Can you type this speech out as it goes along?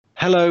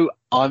Hello,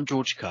 I'm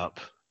George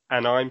Cupp,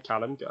 And I'm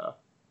Callum Gurr.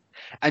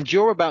 and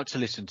you're about to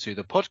listen to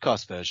the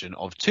podcast version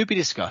of To Be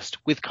Discussed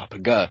with Cupp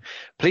and Gurr.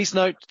 Please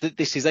note that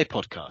this is a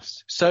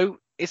podcast, so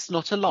it's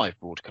not a live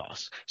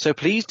broadcast. So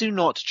please do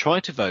not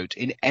try to vote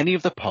in any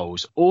of the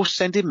polls or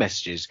send in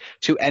messages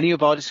to any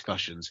of our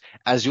discussions,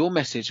 as your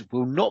message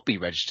will not be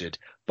registered,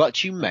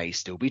 but you may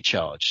still be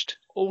charged.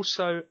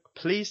 Also,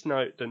 please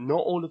note that not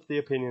all of the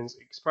opinions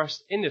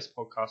expressed in this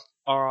podcast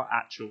are our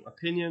actual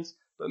opinions,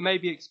 but may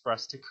be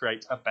expressed to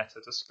create a better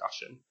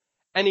discussion.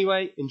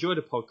 Anyway, enjoy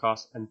the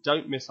podcast and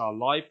don't miss our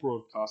live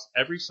broadcast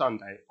every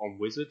Sunday on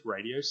Wizard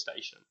Radio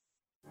Station.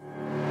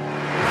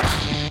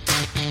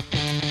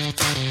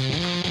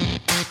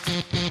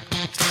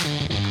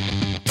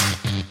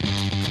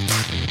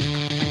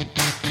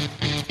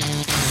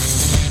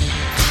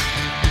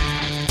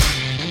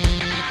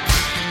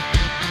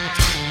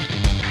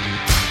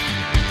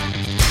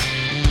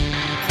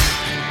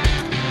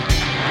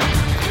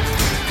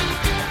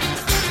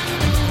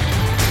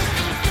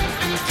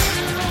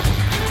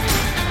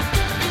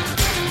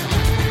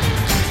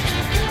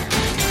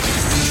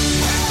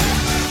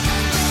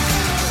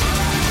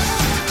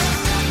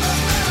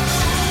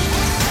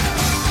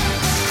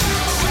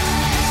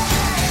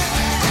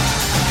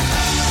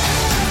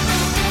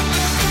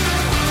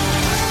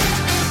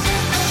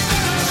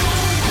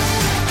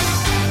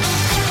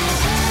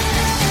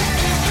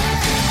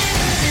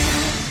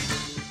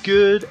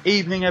 Good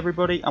evening,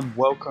 everybody, and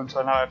welcome to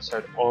another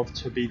episode of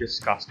To Be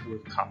Discussed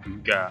with Cupp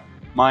and Gurr.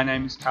 My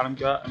name is Callum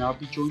Gurr, and I'll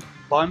be joined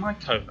by my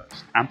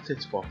co-host and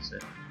political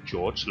opposite,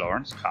 George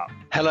Lawrence Cupp.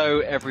 Hello,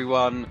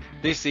 everyone.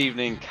 This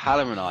evening,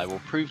 Callum and I will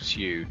prove to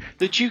you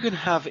that you can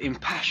have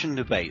impassioned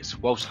debates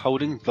whilst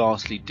holding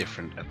vastly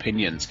different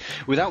opinions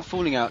without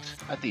falling out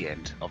at the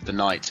end of the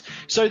night.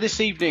 So this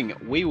evening,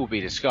 we will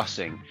be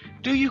discussing,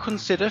 do you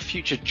consider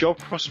future job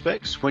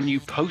prospects when you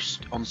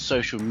post on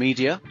social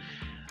media?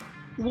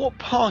 What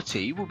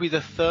party will be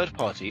the third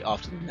party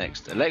after the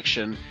next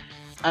election?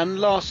 And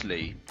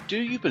lastly, do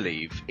you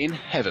believe in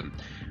heaven?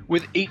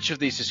 With each of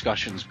these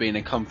discussions being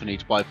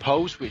accompanied by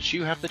polls which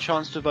you have the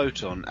chance to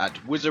vote on at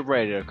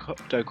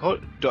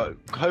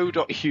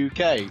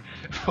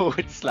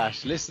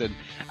wizardradio.co.uk/listen,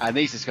 and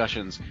these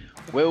discussions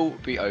will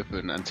be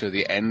open until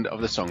the end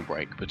of the song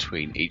break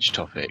between each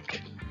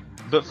topic.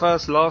 But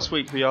first, last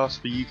week we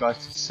asked for you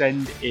guys to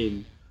send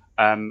in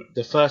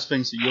the first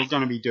things that you're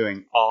going to be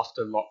doing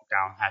after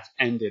lockdown has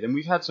ended. And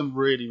we've had some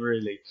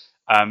really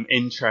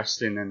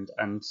interesting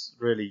and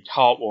really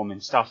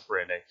heartwarming stuff,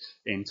 really,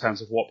 in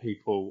terms of what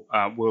people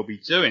will be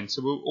doing.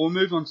 So we'll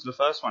move on to the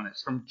first one.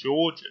 It's from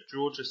Georgia.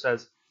 Georgia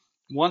says,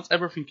 once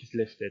everything is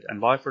lifted and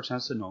life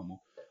returns to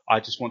normal, I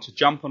just want to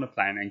jump on a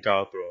plane and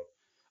go abroad.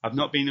 I've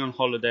not been on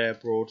holiday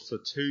abroad for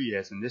 2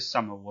 years, and this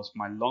summer was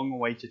my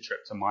long-awaited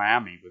trip to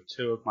Miami with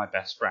two of my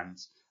best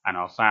friends and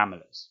our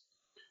families.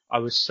 I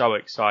was so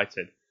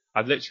excited.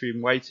 I've literally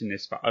been waiting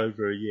this for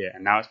over a year,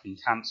 and now it's been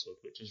cancelled,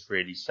 which is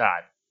really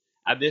sad.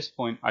 At this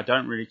point, I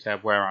don't really care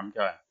where I'm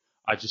going.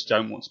 I just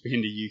don't want to be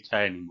in the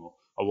UK anymore.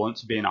 I want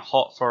to be in a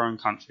hot foreign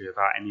country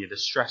without any of the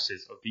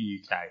stresses of the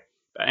UK.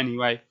 But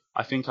anyway,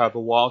 I think I have a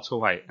while to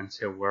wait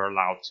until we're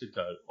allowed to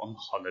go on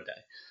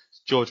holiday.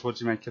 George, what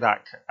do you make of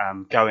that?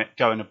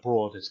 Going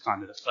abroad is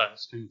kind of the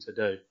first thing to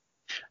do.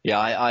 Yeah,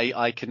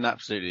 I can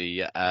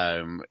absolutely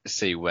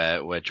see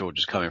where George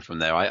is coming from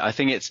there. I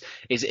think it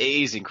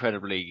is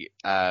incredibly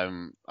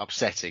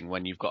upsetting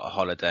when you've got a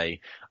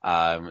holiday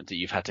that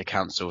you've had to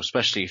cancel,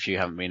 especially if you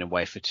haven't been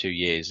away for 2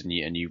 years and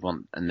then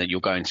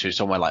you're going to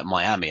somewhere like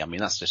Miami. I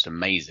mean, that's just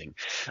amazing.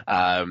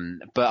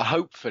 But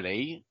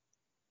hopefully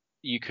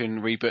you can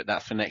reboot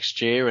that for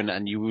next year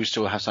and you will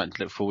still have something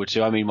to look forward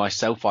to. I mean,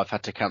 myself, I've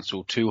had to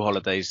cancel 2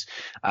 holidays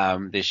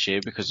this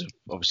year because of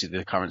obviously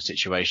the current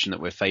situation that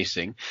we're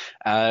facing.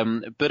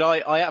 But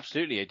I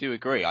absolutely do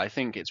agree. I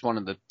think it's one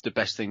of the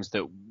best things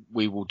that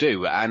we will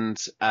do. And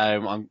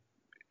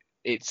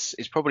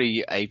it's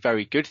probably a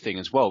very good thing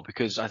as well,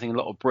 because I think a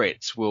lot of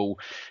Brits will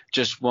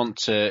just want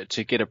to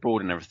get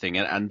abroad and everything.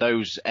 And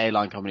those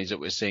airline companies that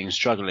we're seeing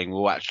struggling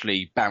will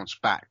actually bounce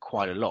back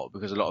quite a lot,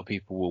 because a lot of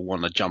people will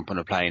want to jump on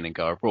a plane and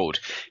go abroad.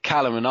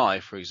 Callum and I,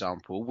 for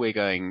example, we're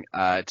going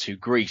to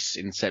Greece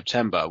in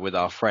September with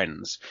our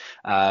friends.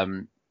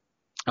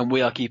 And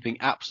we are keeping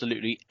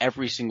absolutely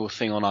every single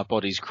thing on our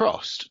bodies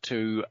crossed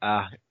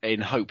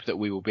in hope that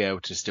we will be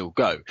able to still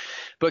go.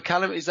 But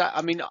Callum, is that,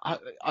 I mean,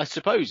 I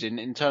suppose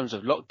in terms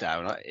of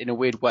lockdown, in a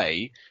weird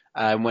way,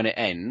 when it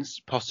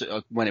ends,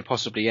 when it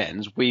possibly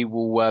ends, we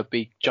will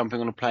be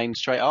jumping on a plane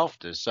straight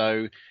after.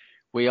 So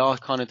we are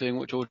kind of doing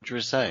what George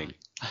was saying.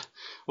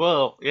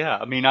 Well, yeah,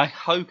 I mean, I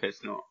hope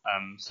it's not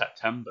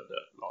September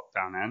that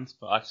lockdown ends,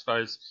 but I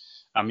suppose,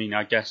 I mean,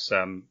 I guess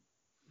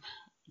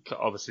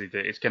obviously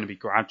it's going to be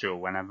gradual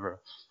whenever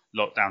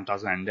lockdown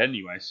does end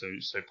anyway, so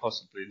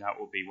possibly that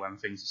will be when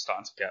things are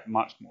starting to get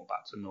much more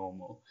back to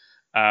normal.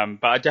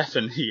 But I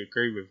definitely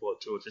agree with what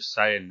George is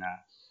saying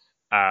there,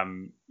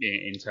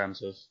 in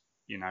terms of,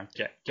 you know,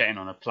 getting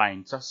on a plane.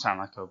 It does sound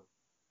like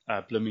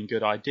a blooming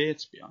good idea,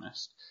 to be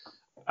honest.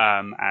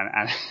 And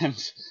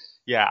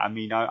yeah, I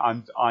mean,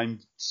 I'm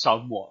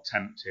somewhat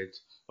tempted,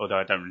 although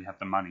I don't really have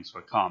the money, so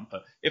I can't.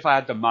 But if I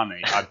had the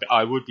money,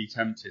 I would be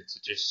tempted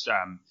to just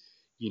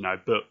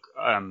book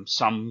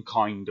some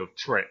kind of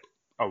trip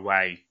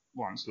away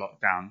once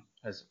lockdown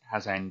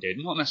has ended.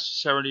 Not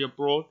necessarily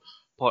abroad,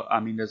 but I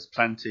mean, there's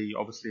plenty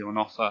obviously on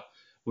offer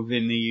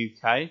within the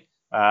UK.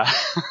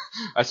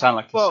 I sound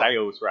like a Well,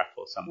 sales rep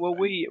or well,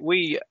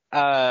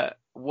 something.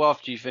 well,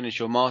 after you finish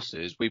your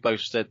masters, we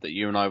both said that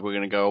you and I were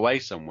going to go away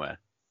somewhere.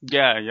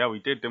 Yeah, we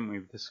did, didn't we?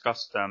 We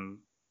discussed, I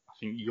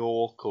think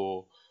York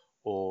or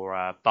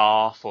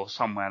Bath or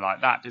somewhere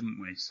like that, didn't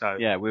we? So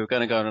Yeah, we were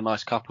going to go on a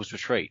nice couples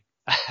retreat.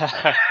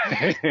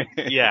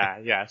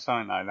 yeah,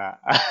 something like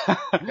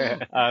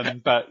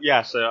that. But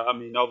yeah, so I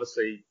mean,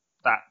 obviously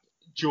that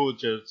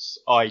Georgia's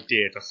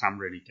idea does sound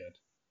really good.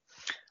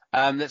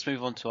 Let's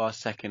move on to our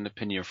second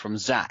opinion from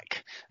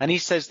Zach. And he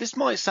says, this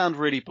might sound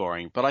really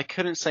boring, but I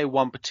couldn't say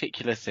one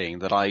particular thing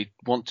that I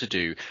want to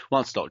do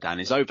once lockdown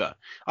is over.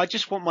 I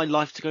just want my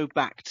life to go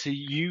back to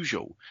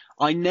usual.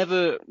 I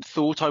never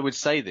thought I would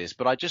say this,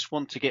 but I just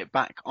want to get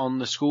back on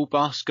the school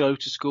bus, go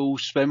to school,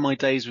 spend my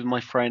days with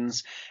my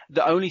friends.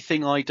 The only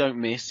thing I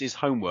don't miss is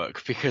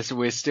homework because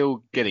we're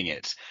still getting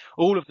it.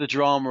 All of the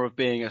drama of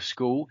being at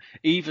school,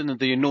 even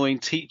the annoying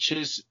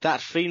teachers,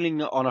 that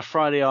feeling on a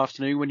Friday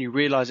afternoon when you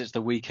realise it's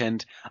the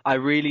weekend, I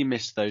really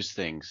miss those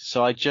things.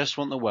 So I just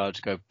want the world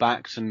to go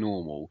back to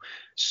normal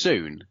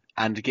soon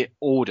and get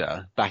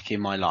order back in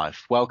my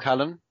life. Well,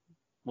 Callum,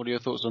 what are your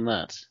thoughts on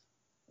that?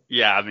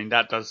 Yeah, I mean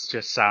that does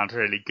just sound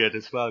really good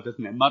as well,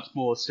 doesn't it? Much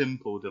more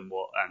simple than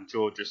what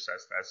Georgia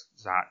says there,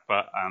 Zach.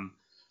 But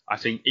I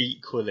think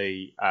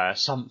equally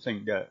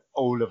something that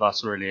all of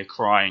us really are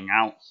crying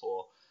out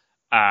for.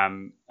 I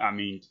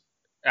mean,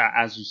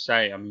 as you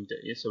say, I mean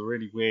it's a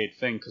really weird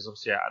thing because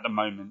obviously at the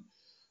moment,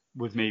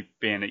 with me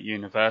being at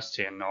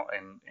university and not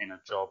in a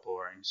job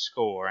or in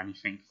school or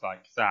anything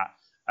like that,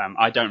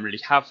 I don't really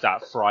have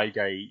that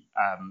Friday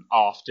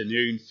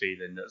afternoon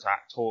feeling that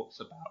Zach talks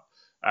about.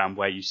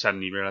 Where you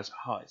suddenly realise,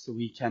 oh, it's the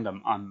weekend,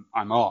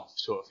 I'm off,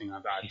 sort of thing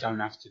like that. I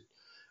don't have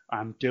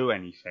to do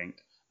anything.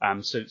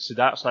 So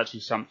that's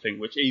actually something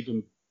which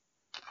even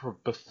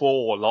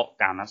before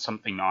lockdown, that's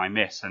something that I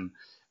miss. And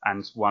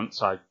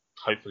once I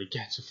hopefully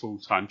get a full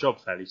time job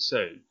fairly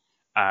soon,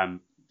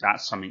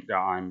 that's something that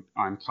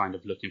I'm kind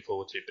of looking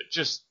forward to. But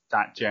just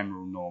that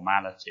general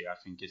normality, I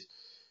think, is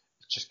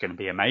just going to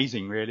be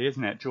amazing, really,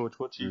 isn't it, George?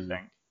 What do you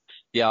think?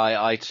 Yeah,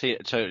 I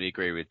totally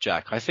agree with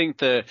Jack. I think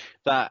that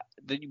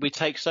we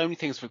take so many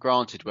things for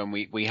granted when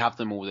we have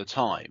them all the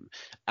time,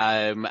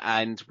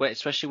 and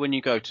especially when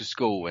you go to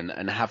school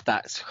and have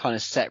that kind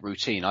of set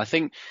routine. I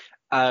think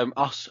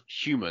us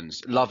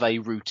humans love a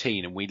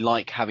routine and we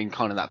like having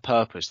kind of that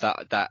purpose,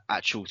 that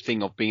actual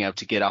thing of being able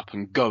to get up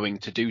and going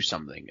to do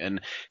something.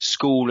 And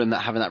school and that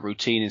having that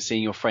routine and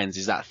seeing your friends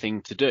is that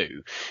thing to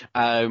do.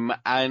 And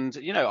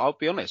I'll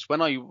be honest,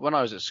 when I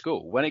was at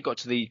school, when it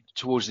got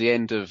towards the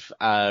end of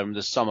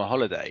the summer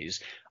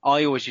holidays,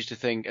 I always used to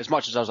think, as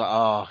much as I was like,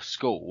 oh,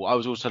 school, I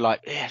was also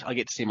like, yeah, I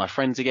get to see my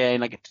friends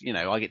again. I get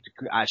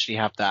to actually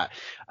have that,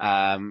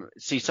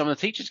 see some of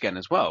the teachers again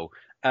as well.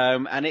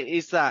 And it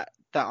is that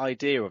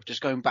idea of just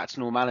going back to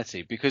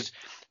normality, because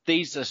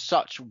these are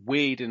such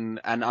weird and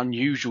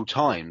unusual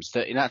times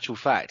that in actual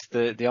fact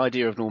the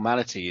idea of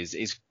normality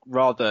is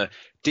rather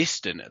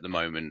distant at the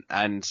moment,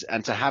 and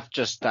to have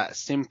just that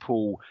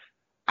simple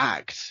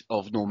act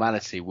of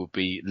normality would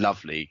be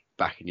lovely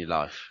back in your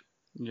life.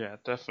 Yeah,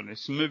 definitely.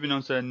 So moving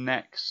on to the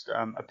next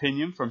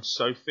opinion from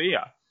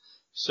Sophia.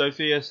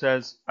 Sophia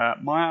says,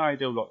 my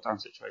ideal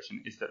lockdown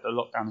situation is that the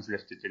lockdown is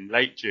lifted in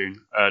late June,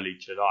 early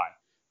July.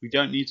 We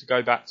don't need to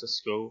go back to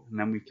school, and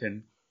then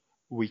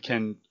we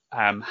can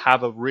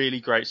have a really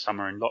great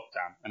summer in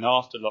lockdown. And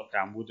after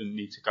lockdown, wouldn't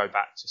need to go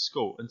back to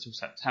school until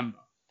September.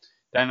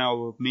 Then I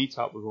will meet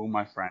up with all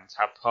my friends,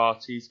 have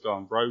parties, go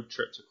on road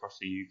trips across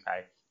the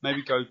UK,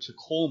 maybe go to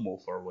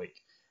Cornwall for a week,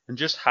 and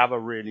just have a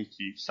really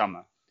cute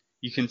summer.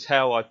 You can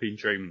tell I've been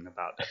dreaming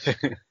about this.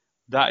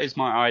 That is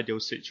my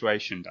ideal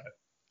situation, though.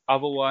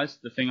 Otherwise,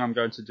 the thing I'm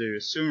going to do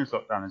as soon as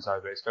lockdown is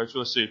over is go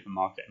to a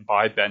supermarket and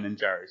buy Ben and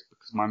Jerry's,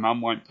 because my mum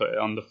won't put it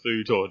on the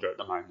food order at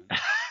the moment,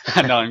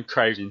 and I'm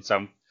craving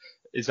some.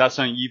 Is that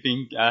something you've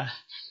been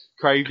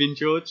craving,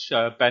 George?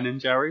 Ben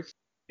and Jerry's?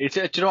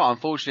 Do you know what?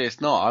 Unfortunately,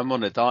 it's not. I'm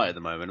on a diet at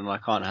the moment, and I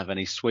can't have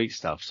any sweet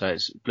stuff, so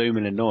it's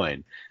blooming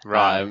annoying.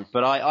 Right.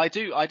 But I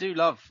do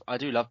love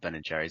Ben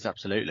and Jerry's,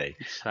 absolutely.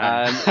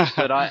 Same.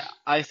 But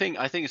I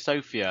think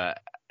Sophia,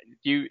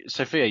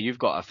 you've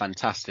got a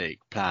fantastic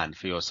plan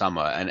for your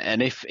summer,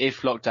 and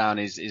if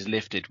lockdown is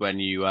lifted when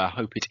you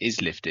hope it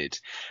is lifted,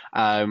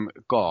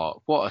 God,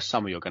 what a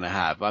summer you're going to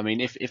have. I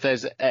mean, if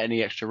there's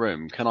any extra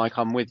room, can I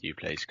come with you,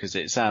 please? Because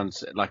it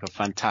sounds like a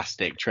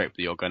fantastic trip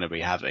that you're going to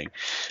be having.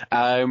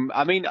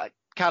 I mean,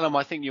 Callum,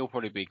 I think you'll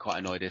probably be quite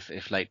annoyed if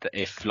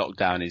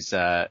lockdown is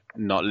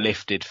not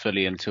lifted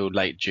fully until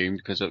late June,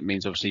 because it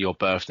means obviously your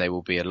birthday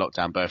will be a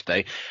lockdown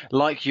birthday,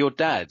 like your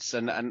dad's.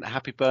 And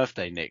happy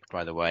birthday, Nick,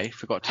 by the way.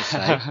 Forgot to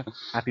say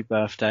happy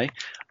birthday.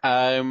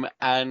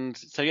 And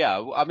so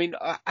yeah, I mean,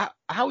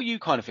 how are you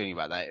kind of feeling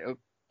about that?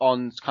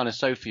 On kind of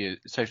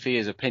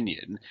Sophia's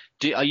opinion,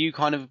 are you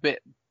kind of a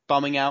bit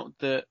bumming out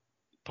the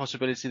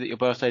possibility that your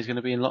birthday is going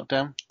to be in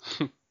lockdown?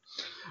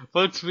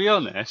 Well, to be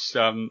honest,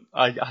 I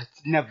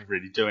never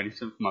really do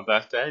anything for my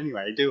birthday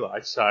anyway, do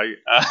I? So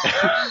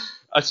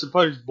I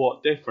suppose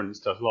what difference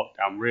does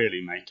lockdown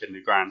really make in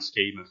the grand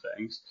scheme of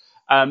things?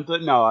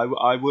 But no,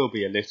 I will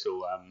be a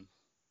little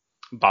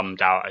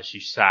bummed out, as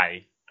you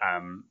say,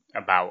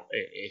 about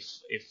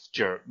if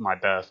during my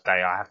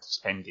birthday I have to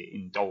spend it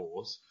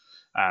indoors.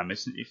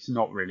 It's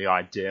not really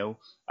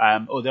ideal.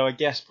 Although I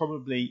guess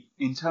probably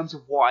in terms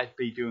of what I'd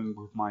be doing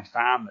with my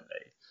family.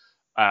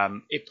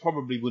 It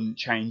probably wouldn't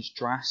change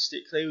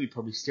drastically. We'd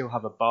probably still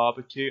have a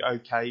barbecue.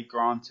 Okay,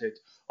 granted,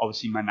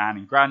 obviously my nan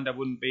and granddad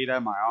wouldn't be there,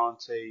 my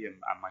auntie and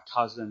my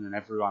cousin and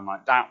everyone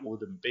like that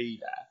wouldn't be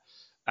there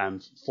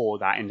for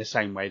that in the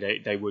same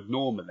way they would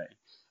normally.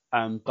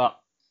 But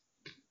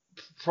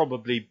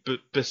probably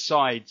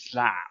besides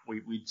that,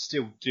 we'd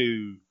still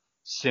do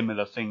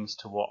similar things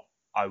to what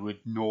I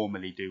would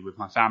normally do with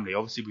my family.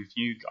 Obviously, with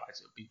you guys,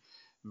 it would be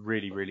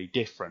really, really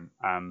different.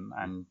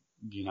 And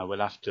we'll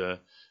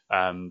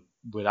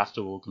have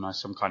to organise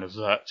some kind of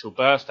virtual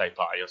birthday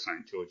party or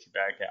something, George. You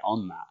better get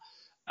on that.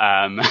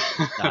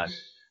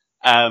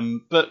 No.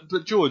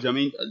 But George, I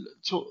mean,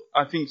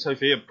 I think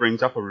Sophia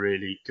brings up a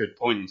really good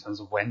point in terms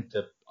of when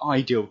the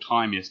ideal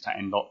time is to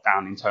end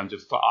lockdown in terms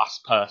of for us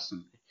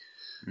personally.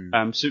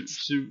 So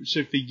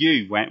for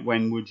you,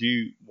 when would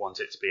you want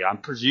it to be? I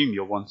presume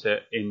you'll want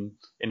it in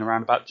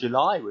around about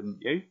July,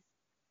 wouldn't you?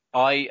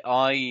 I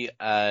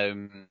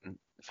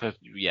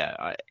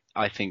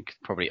think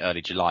probably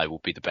early July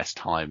will be the best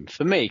time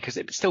for me, because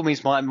it still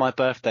means my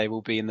birthday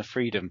will be in the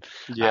freedom,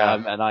 Yeah.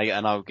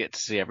 and I'll get to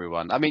see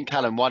everyone. I mean,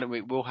 Callum, why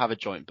don't we'll have a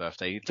joint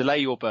birthday? Delay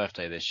your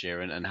birthday this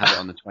year and have it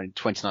on the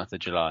 29th of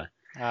July.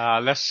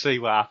 Let's see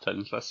what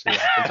happens.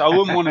 I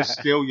wouldn't want to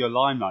steal your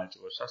limelight,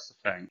 George. That's the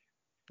thing.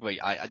 Wait,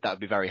 that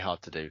would be very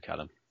hard to do,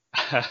 Callum.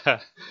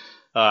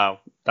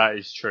 That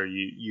is true.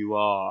 You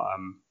are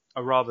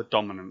a rather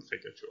dominant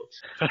figure,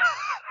 George.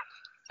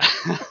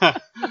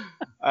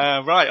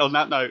 Right, on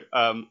that note,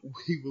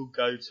 we will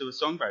go to a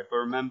song break. But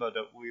remember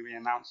that we'll be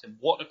announcing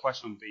what the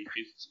question will be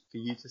for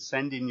you to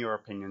send in your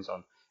opinions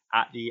on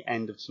at the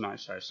end of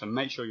tonight's show. So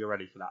make sure you're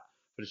ready for that,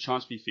 for the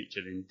chance to be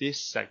featured in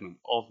this segment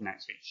of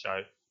next week's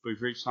show.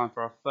 We've reached time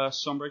for our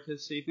first song break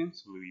this evening,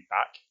 so we'll be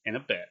back in a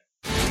bit.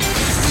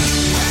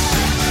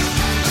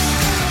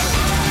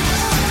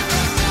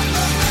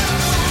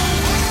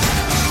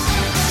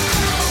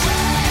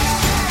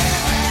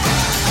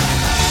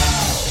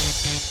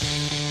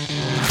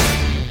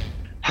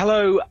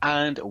 Hello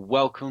and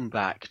welcome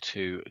back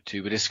to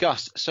be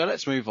discussed. So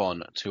let's move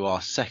on to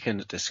our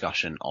second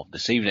discussion of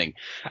this evening.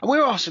 And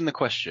we're asking the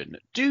question,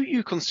 do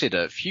you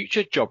consider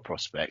future job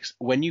prospects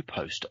when you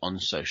post on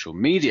social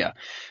media?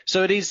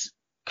 So it is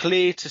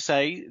clear to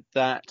say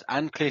that,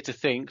 and clear to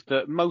think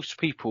that most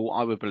people,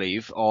 I would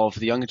believe, of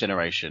the younger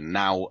generation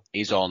now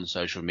is on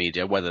social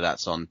media, whether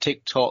that's on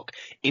TikTok,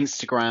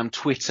 Instagram,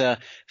 Twitter,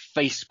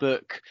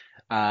 Facebook,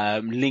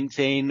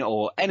 LinkedIn,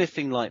 or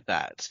anything like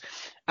that.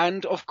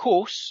 And of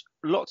course,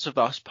 lots of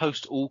us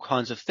post all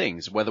kinds of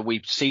things, whether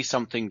we see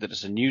something that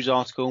is a news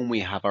article and we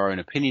have our own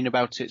opinion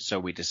about it, so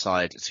we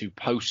decide to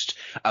post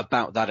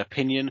about that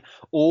opinion,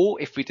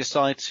 or if we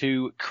decide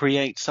to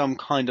create some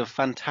kind of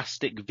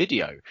fantastic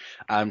video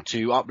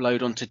to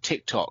upload onto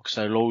TikTok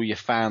so all your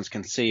fans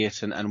can see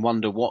it and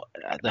wonder what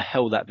the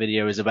hell that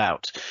video is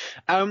about.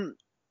 And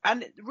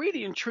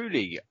really and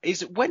truly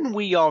is when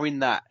we are in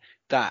that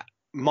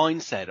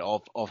mindset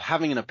of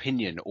having an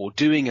opinion or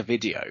doing a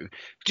video,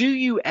 do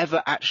you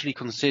ever actually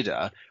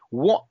consider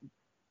what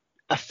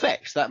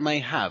effects that may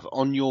have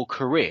on your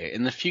career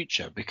in the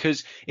future?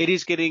 Because it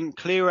is getting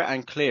clearer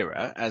and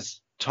clearer as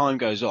time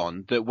goes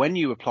on that when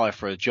you apply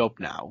for a job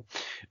now,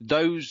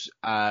 those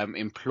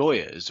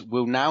employers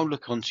will now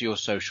look onto your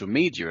social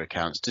media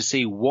accounts to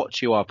see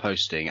what you are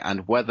posting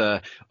and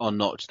whether or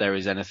not there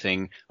is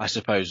anything, I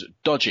suppose,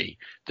 dodgy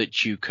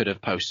that you could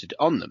have posted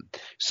on them.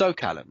 So,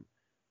 Callum,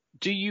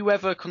 do you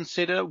ever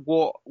consider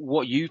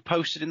what you've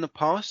posted in the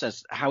past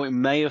as how it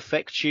may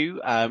affect you,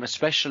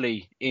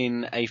 especially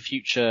in a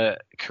future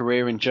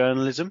career in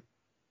journalism?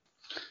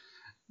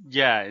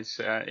 Yeah,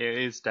 it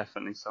is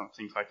definitely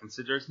something I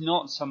consider. It's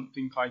not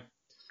something I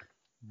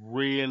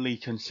really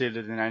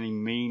considered in any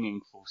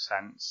meaningful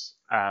sense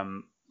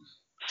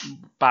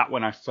back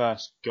when I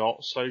first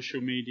got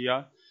social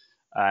media.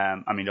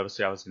 I mean,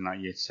 obviously, I was in like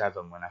year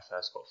 7 when I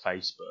first got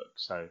Facebook,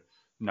 so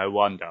no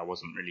wonder I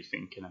wasn't really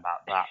thinking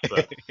about that.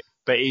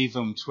 But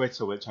even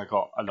Twitter, which I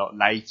got a lot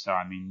later,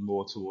 I mean,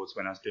 more towards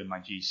when I was doing my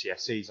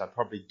GCSEs, I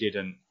probably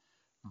didn't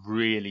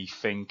really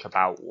think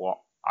about what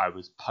I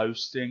was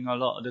posting a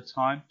lot of the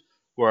time.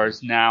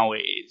 Whereas now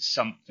it's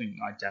something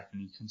I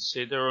definitely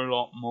consider a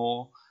lot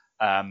more.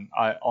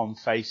 On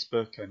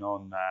Facebook and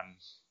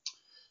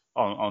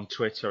on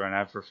Twitter and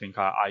everything,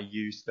 I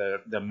use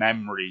the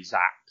memories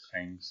app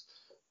things.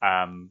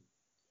 I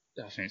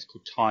think it's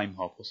called Time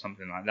Hop or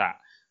something like that.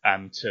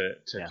 To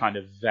Yeah. kind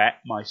of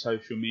vet my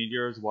social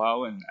media as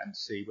well and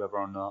see whether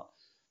or not,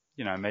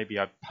 maybe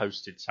I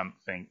posted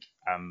something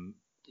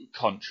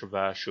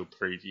controversial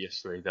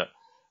previously that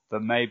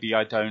maybe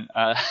I don't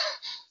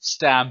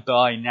stand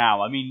by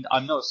now. I mean,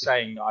 I'm not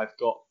saying I've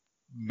got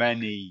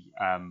many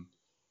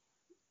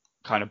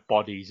kind of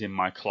bodies in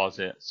my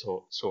closet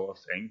sort of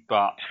thing,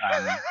 but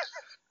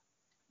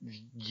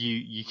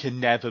you can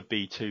never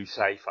be too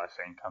safe, I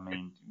think. I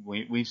mean,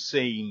 we've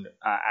seen,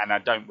 and I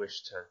don't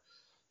wish to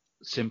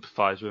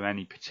sympathise with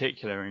any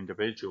particular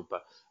individual,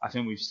 but I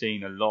think we've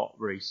seen a lot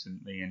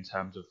recently in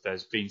terms of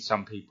there's been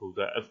some people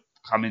that have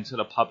come into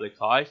the public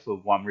eye for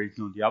one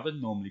reason or the other,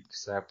 normally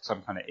because they have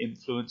some kind of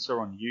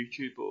influencer on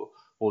YouTube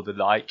or the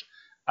like,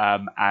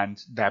 and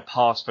their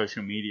past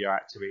social media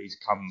activities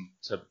come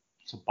to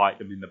bite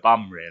them in the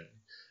bum, really.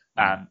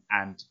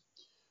 And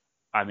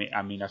I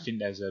mean, I think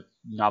there's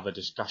another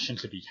discussion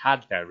to be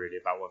had there, really,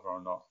 about whether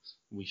or not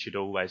we should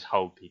always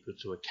hold people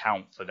to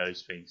account for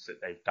those things that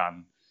they've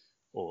done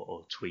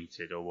or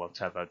tweeted or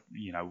whatever,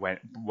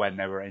 when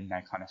they were in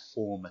their kind of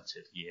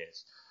formative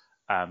years.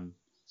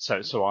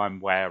 So I'm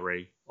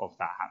wary of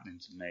that happening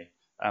to me.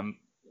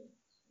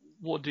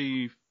 What do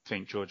you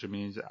think, George? I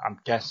mean, I'm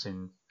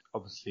guessing,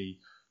 obviously,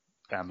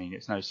 I mean,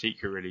 it's no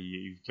secret, really,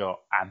 you've got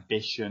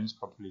ambitions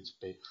probably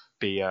to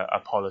be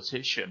a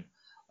politician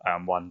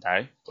one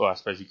day. Well, I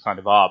suppose you kind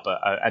of are, but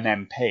an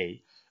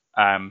MP.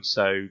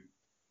 So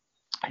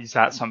is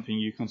that something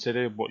you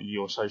consider, what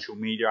your social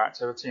media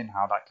activity and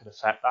how that could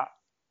affect that?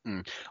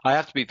 I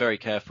have to be very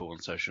careful on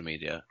social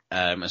media,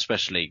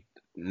 especially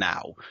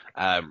now,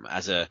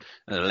 as an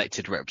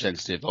elected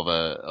representative of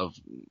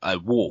a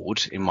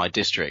ward in my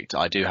district.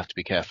 I do have to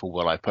be careful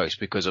what I post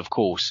because, of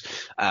course,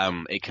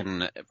 it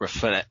can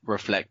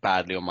reflect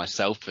badly on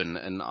myself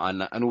and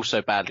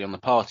also badly on the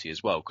party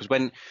as well.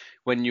 Because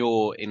when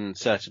you're in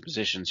certain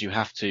positions, you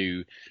have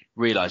to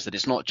realise that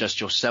it's not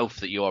just yourself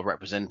that you are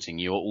representing.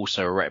 You are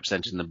also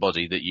representing the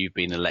body that you've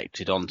been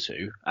elected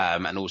onto,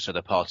 and also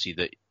the party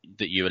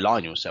that you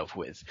align yourself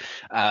with.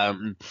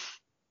 And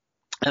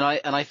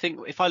I think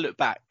if I look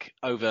back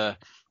over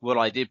what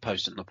I did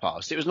post in the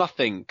past, it was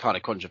nothing kind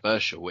of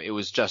controversial. It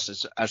was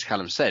just as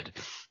Callum said,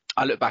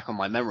 I look back on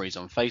my memories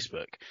on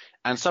Facebook,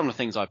 and some of the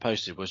things I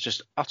posted was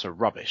just utter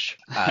rubbish.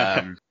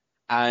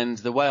 And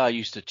the way I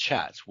used to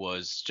chat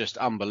was just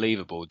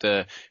unbelievable.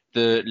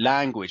 The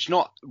language,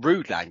 not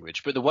rude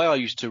language, but the way I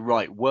used to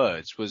write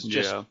words was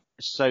just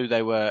so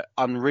they were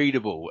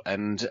unreadable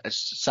and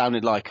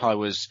sounded like I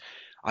was,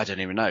 I don't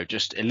even know,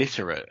 just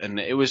illiterate. And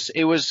it was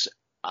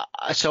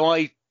so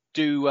I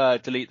do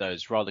delete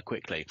those rather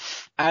quickly.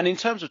 And in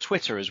terms of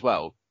Twitter as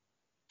well,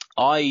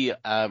 I,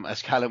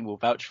 as Callum will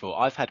vouch for,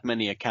 I've had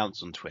many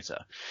accounts on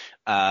Twitter.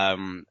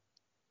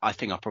 I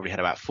think I've probably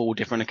had about 4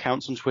 different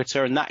accounts on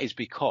Twitter, and that is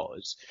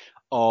because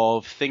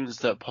of things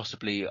that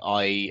possibly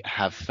I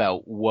have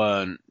felt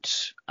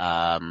weren't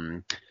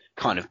kind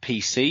of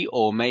PC,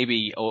 or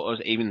maybe,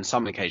 or even in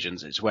some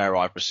occasions, it's where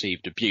I've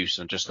received abuse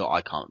and just thought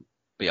I can't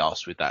be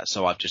arsed with that,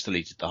 so I've just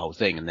deleted the whole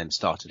thing and then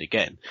started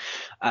again.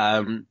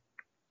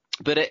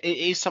 But it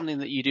is something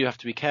that you do have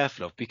to be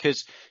careful of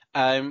because,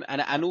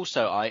 and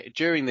also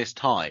during this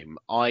time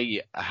I'm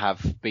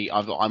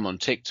on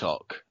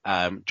TikTok.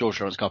 George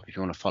Lawrence Copy, if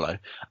you want to follow.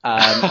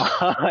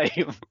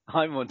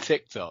 I'm on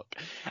TikTok,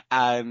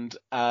 and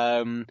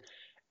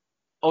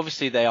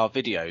obviously they are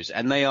videos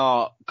and they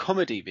are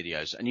comedy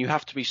videos, and you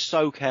have to be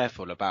so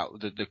careful about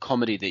the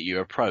comedy that you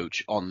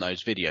approach on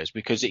those videos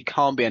because it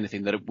can't be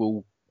anything that it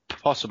will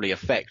possibly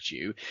affect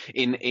you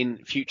in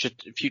future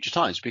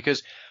times,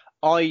 because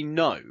I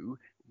know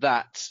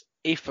that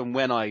if and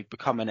when I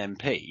become an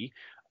MP,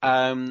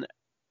 and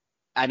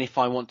if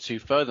I want to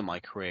further my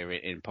career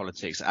in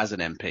politics as an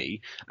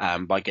MP,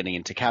 by getting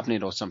into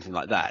cabinet or something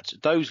like that,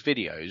 those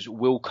videos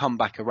will come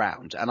back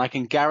around, and I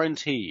can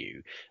guarantee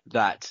you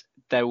that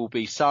there will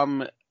be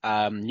some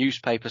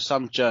newspaper,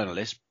 some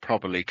journalist,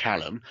 probably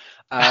Callum,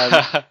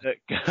 that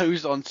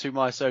goes onto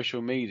my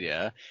social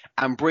media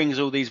and brings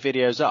all these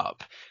videos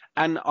up.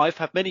 And I've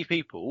had many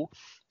people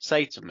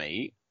say to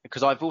me,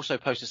 because I've also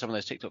posted some of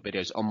those TikTok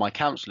videos on my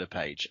councillor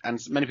page, and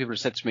many people have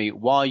said to me,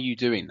 why are you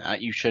doing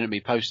that? You shouldn't be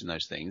posting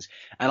those things.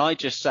 And I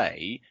just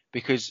say,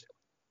 because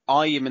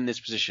I am in this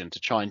position to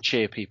try and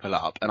cheer people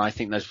up, and I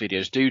think those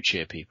videos do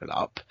cheer people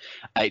up.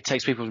 It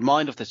takes people's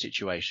mind off the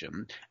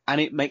situation,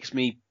 and it makes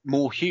me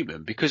more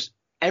human, because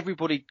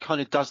everybody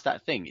kind of does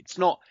that thing. It's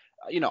not,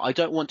 I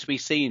don't want to be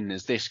seen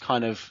as this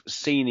kind of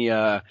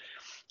senior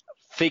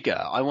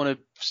figure. I want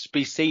to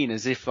be seen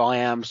as if I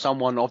am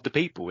someone of the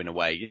people in a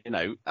way.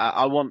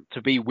 I want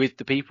to be with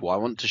the people. I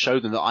want to show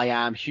them that I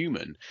am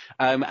human.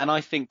 And I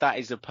think that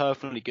is a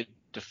perfectly good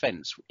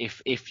defense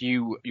if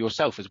you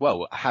yourself as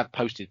well have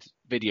posted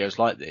videos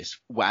like this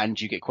and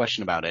you get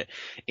questioned about it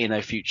in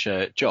a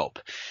future job.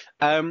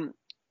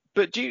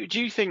 But do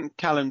you think,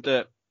 Callum,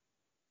 that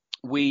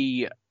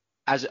we,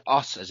 as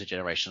us as a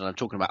generation, and I'm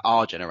talking about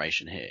our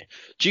generation here,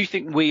 do you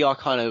think we are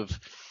kind of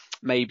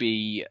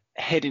maybe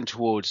heading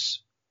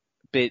towards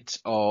bit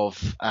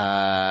of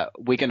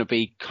we're going to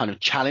be kind of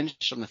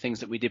challenged on the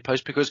things that we did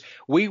post, because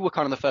we were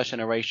kind of the first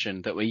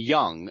generation that were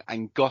young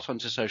and got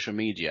onto social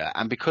media,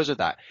 and because of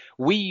that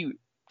we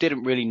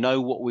didn't really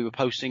know what we were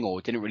posting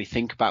or didn't really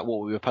think about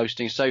what we were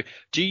posting. So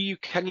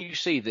can you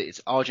see that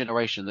it's our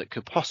generation that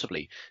could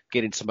possibly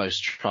get into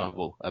most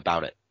trouble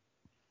about it?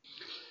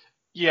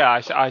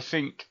 Yeah, I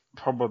think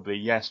probably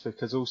yes,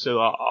 because also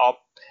our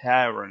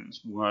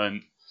parents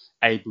weren't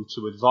able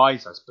to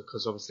advise us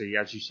because obviously,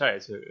 as you say,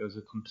 it was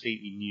a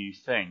completely new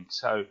thing.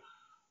 So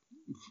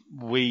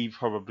we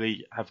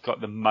probably have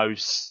got the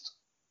most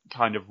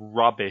kind of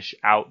rubbish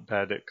out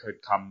there that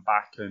could come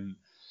back, and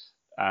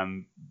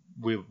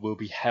we'll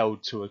be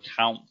held to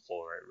account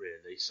for it,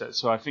 really.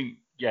 So I think,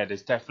 yeah,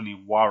 there's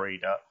definitely worry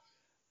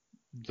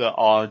that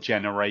our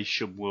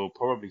generation will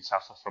probably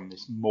suffer from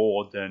this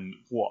more than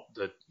what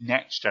the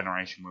next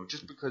generation will,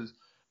 just because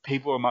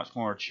people are much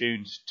more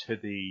attuned to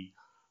the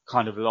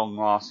kind of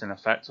long-lasting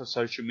effects of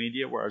social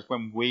media, whereas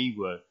when we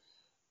were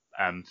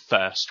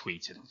first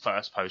tweeted and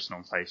first posted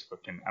on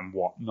Facebook and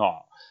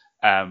whatnot,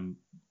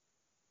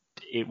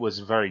 it was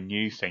a very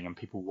new thing and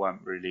people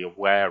weren't really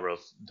aware of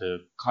the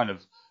kind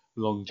of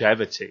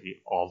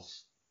longevity of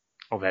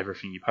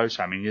everything you post.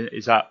 I mean,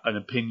 is that an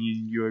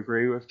opinion you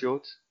agree with,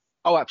 George?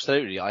 Oh,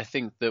 absolutely. I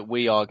think that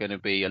we are going to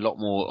be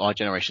our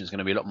generation is going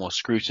to be a lot more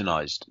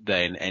scrutinized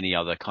than any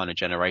other kind of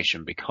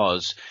generation,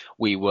 because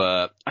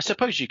I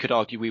suppose you could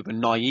argue we were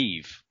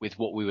naive with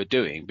what we were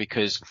doing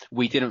because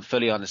we didn't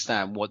fully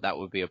understand what that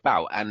would be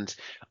about. And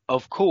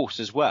of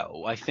course, as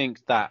well, I think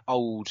that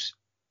old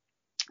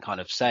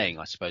kind of saying,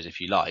 I suppose,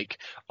 if you like,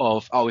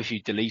 of, oh, if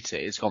you delete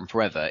it, it's gone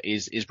forever,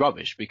 is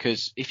rubbish.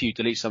 Because if you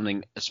delete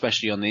something,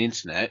 especially on the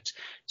internet,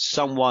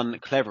 someone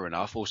clever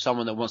enough or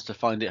someone that wants to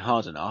find it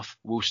hard enough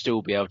will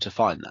still be able to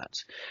find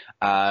that.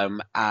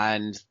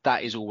 And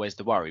that is always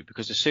the worry,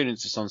 because as soon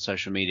as it's on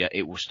social media,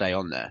 it will stay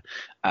on there.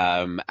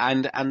 And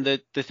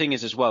the thing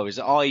is as well, is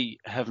that I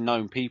have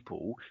known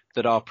people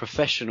that are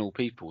professional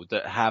people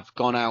that have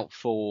gone out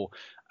for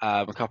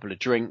a couple of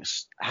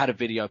drinks, had a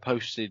video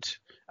posted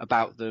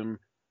about them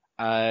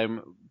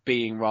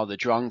being rather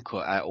drunk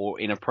or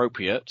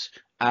inappropriate,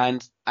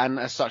 and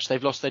as such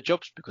they've lost their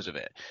jobs because of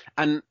it.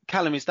 And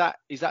Callum, is that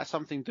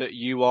something that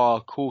you are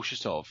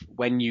cautious of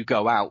when you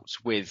go out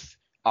with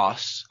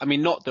us? I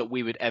mean, not that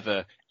we would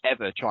ever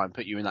try and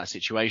put you in that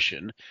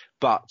situation,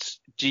 but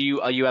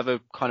are you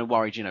ever kind of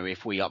worried,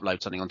 if we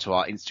upload something onto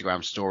our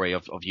Instagram story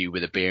of you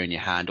with a beer in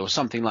your hand or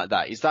something like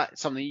that? Is that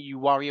something you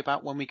worry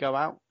about when we go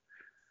out?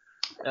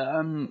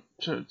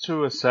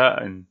 To a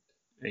certain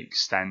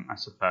extent, I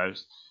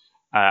suppose.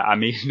 I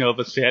mean,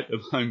 obviously at the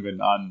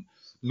moment I'm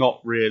not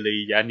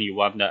really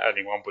anyone that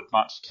anyone would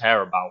much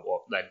care about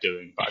what they're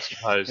doing, but I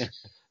suppose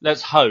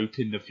let's hope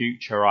in the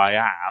future I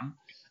am.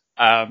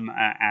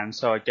 And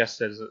so I guess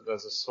there's a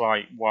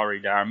slight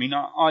worry there. I mean,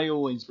 I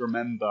always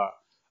remember,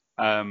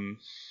 and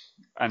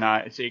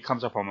it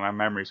comes up on my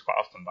memories quite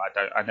often, but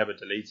I never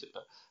delete it.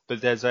 But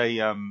there's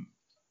a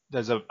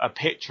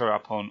picture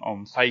up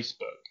on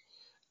Facebook,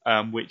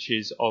 which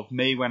is of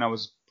me when I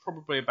was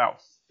probably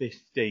about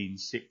 15,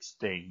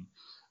 16.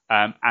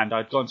 And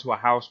I'd gone to a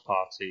house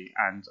party,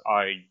 and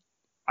I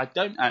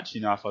don't actually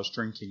know if I was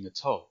drinking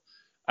at all.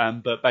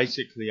 But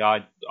basically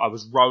I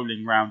was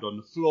rolling around on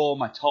the floor,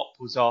 my top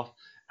was off,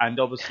 and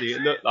obviously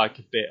it looked like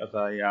a bit of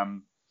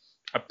a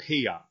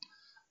pee up.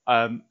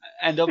 And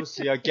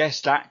obviously I guess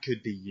that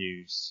could be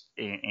used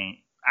in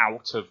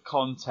out of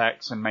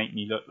context and make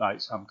me look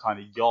like some kind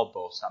of yob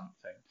or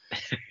something.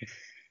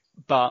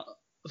 But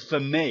for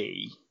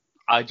me,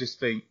 I just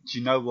think, do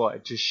you know what?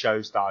 It just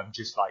shows that I'm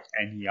just like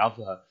any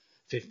other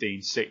 15,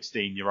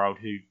 16-year-old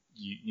who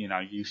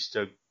used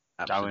to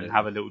go and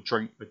have a little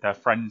drink with their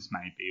friends,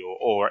 maybe,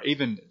 or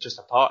even just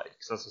a party.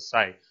 Because as I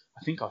say,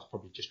 I think I was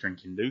probably just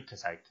drinking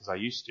Lucozade because I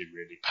used to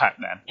really back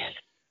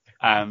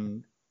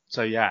then.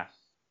 So yeah.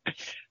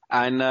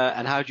 And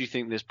how do you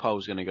think this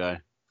poll's going to go?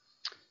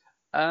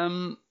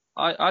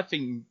 I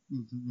think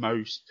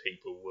most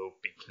people will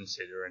be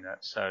considering it.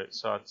 So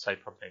I'd say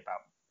probably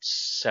about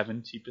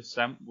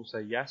 70% will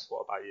say yes.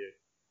 What about you?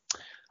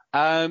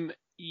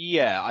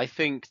 Yeah, I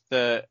think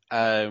that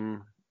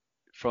from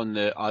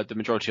the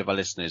majority of our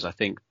listeners, I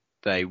think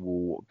they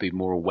will be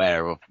more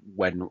aware of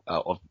when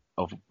of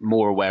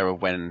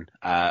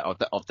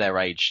their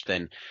age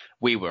than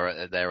we were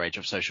at their age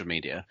of social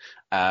media.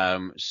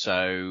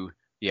 So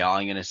yeah,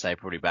 I'm going to say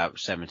probably about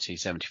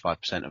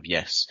 75% of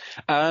yes.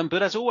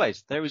 But as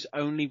always, there is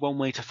only one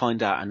way to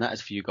find out, and that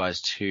is for you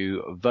guys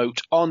to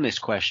vote on this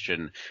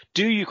question.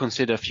 Do you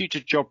consider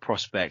future job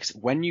prospects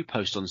when you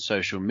post on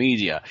social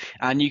media?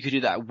 And you can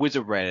do that at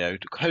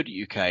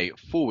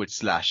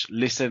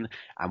wizardradio.co.uk/listen,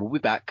 and we'll be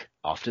back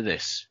after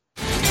this.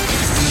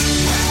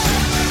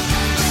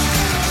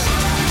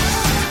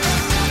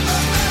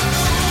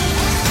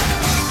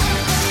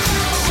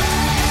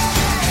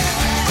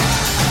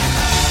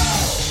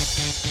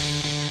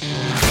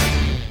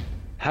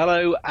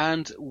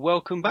 and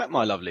welcome back,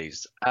 my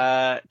lovelies,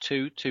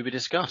 to be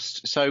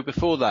discussed. So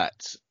before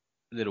that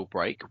little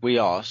break, we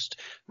asked,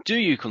 do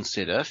you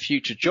consider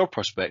future job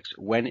prospects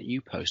when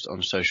you post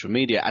on social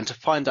media? And to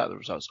find out the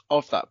results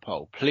of that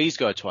poll, please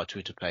go to our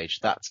Twitter page.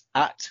 That's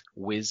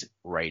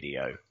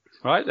 @WizRadio.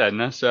 Right then,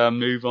 let's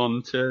move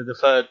on to the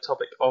third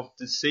topic of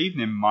this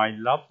evening, my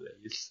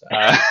lovelies.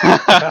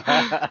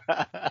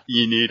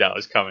 You knew that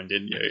was coming,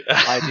 didn't you?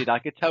 I did. I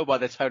could tell by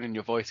the tone in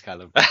your voice,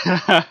 Callum.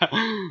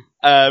 Right,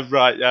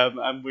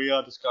 and we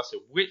are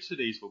discussing which of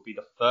these will be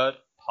the third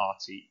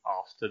party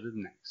after the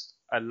next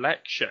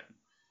election.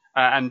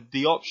 And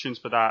the options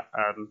for that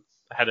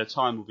ahead of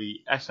time will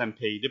be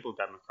SNP, Liberal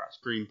Democrats,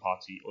 Green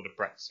Party, or the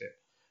Brexit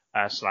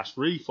 /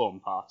 Reform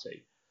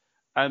Party.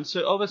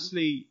 So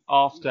obviously,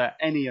 after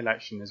any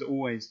election, there's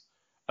always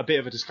a bit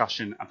of a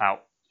discussion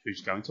about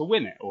who's going to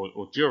win it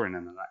or during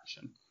an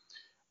election.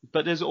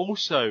 But there's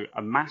also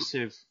a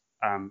massive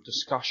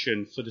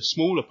discussion for the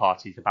smaller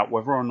parties about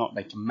whether or not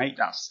they can make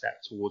that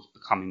step towards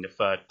becoming the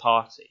third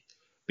party.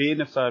 Being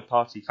a third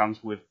party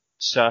comes with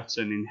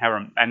certain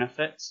inherent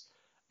benefits,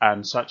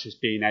 such as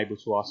being able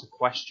to ask a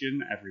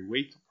question every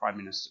week, Prime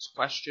Minister's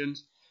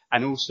questions,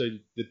 and also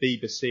the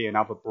BBC and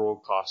other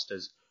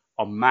broadcasters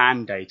are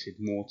mandated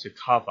more to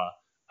cover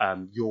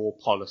your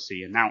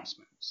policy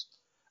announcements.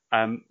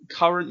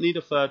 Currently,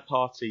 the third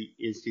party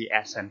is the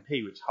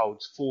SNP, which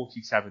holds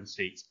 47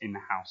 seats in the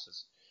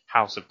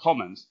House of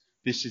Commons.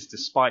 This is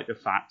despite the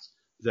fact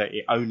that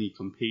it only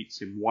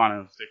competes in one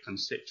of the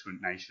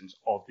constituent nations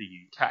of the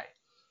UK.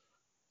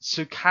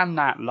 So can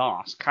that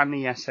last? Can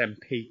the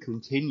SNP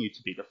continue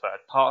to be the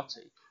third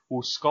party?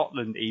 Will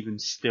Scotland even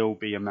still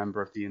be a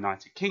member of the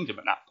United Kingdom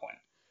at that point?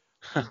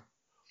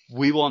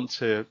 We want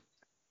to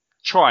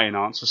try and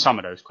answer some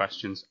of those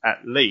questions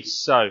at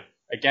least. So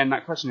again,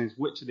 that question is,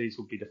 which of these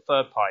will be the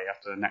third party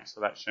after the next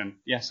election?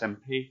 The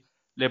SNP,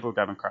 Liberal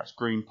Democrats,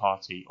 Green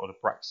Party, or the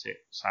Brexit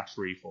 /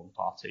 Reform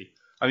Party?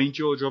 I mean,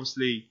 George,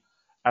 obviously,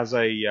 as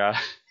a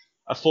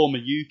former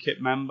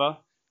UKIP member,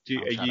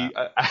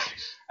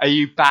 are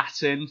you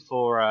batting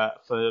for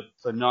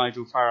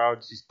Nigel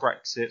Farage's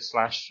Brexit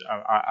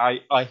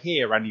 / I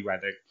hear anyway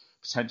they're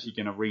potentially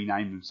going to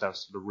rename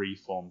themselves to the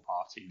Reform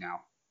Party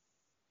now.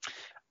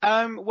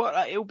 Well,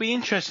 it'll be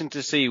interesting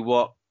to see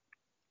what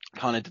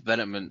kind of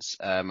developments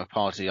a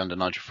party under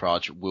Nigel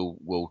Farage will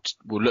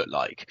look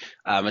like,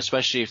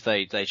 especially if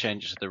they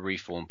change it to the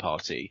Reform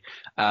Party.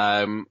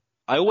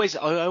 I always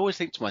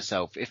think to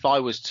myself, if I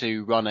was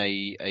to run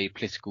a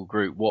political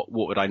group, what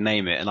would I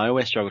name it? And I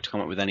always struggle to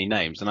come up with any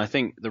names. And I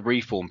think the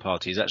Reform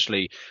Party is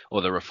actually,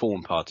 or the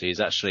Reform Party is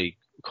actually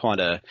quite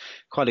a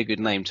good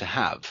name to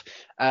have.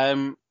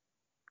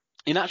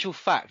 In actual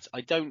fact,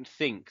 I don't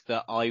think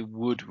that I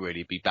would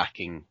really be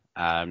backing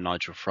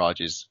Nigel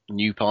Farage's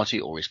new party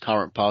or his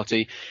current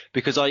party,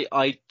 because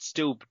I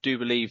still do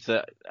believe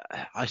that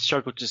I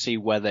struggle to see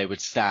where they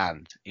would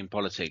stand in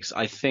politics.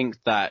 I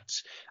think that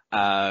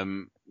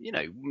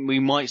we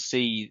might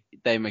see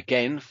them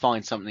again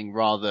find something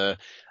rather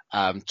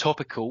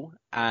topical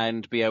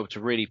and be able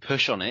to really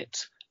push on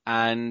it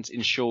and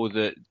ensure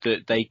that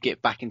they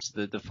get back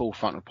into the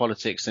forefront of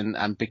politics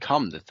and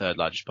become the third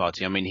largest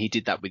party. I mean, he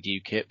did that with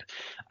UKIP,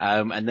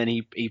 and then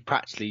he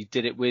practically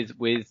did it with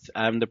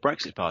the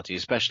Brexit Party,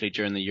 especially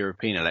during the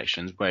European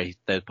elections where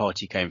the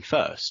party came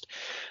first.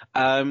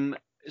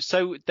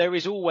 So there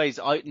is always,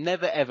 I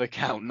never ever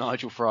count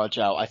Nigel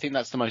Farage out. I think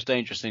that's the most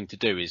dangerous thing to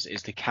do is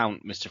to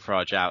count Mr.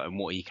 Farage out and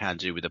what he can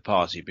do with the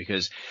party,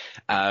 because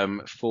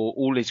for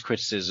all his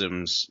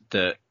criticisms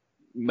that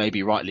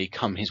maybe rightly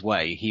come his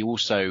way, he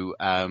also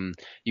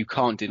you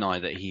can't deny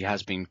that he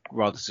has been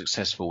rather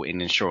successful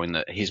in ensuring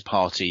that his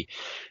party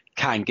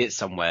can get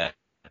somewhere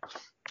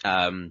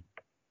and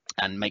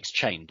makes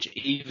change,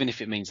 even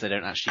if it means they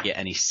don't actually get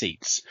any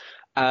seats.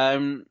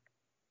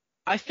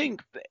 I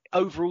think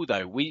overall,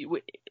 though,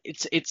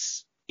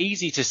 it's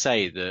easy to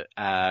say that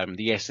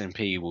the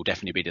SNP will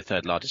definitely be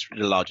the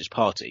largest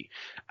party,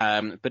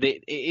 but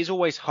it is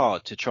always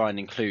hard to try and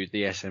include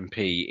the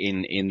SNP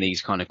in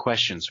these kind of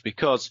questions,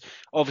 because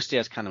obviously,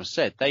 as Callum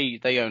said,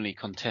 they only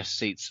contest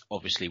seats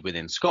obviously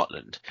within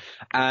Scotland,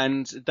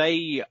 and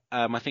they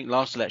I think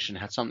last election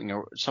had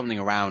something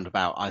around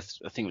about I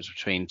think it was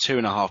between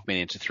 2.5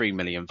 million to 3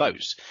 million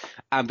votes,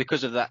 and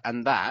because of that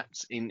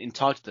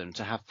entitled them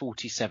to have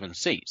 47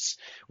 seats,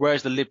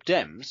 whereas the Lib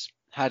Dems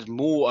had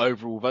more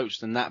overall votes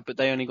than that, but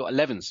they only got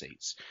 11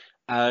 seats.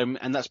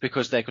 And that's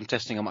because they're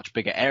contesting a much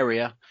bigger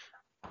area.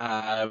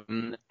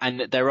 And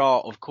there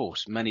are, of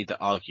course, many that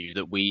argue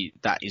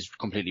that is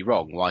completely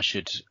wrong. Why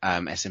should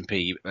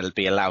SNP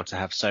be allowed to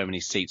have so many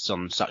seats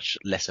on such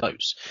lesser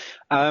votes?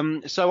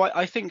 So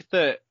I think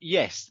that,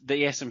 yes,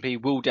 the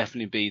SNP will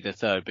definitely be the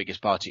third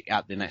biggest party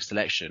at the next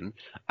election,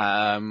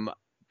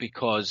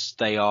 because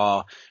they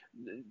are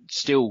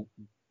still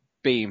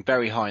being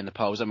very high in the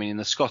polls. I mean, in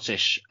the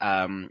Scottish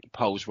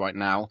polls right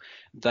now,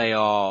 they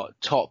are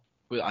top,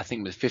 I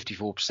think, with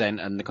 54%,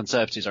 and the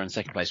Conservatives are in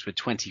second place with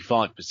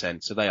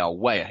 25%. So they are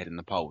way ahead in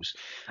the polls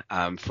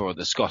for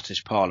the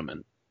Scottish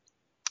Parliament.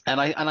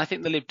 And I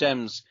think the Lib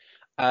Dems,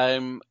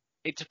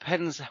 it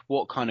depends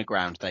what kind of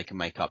ground they can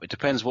make up. It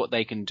depends what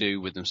they can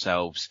do with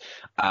themselves.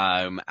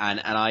 And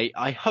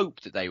I hope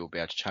that they will be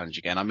able to challenge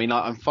again. I mean,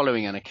 I'm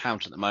following an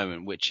account at the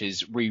moment which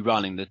is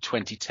rerunning the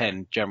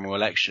 2010 general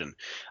election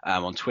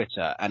on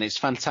Twitter, and it's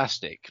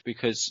fantastic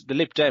because the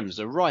Lib Dems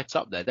are right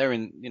up there. They're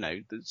in,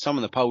 some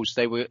of the polls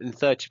they were in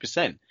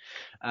 30%.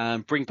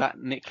 Bring back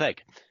Nick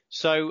Clegg.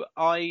 So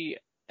I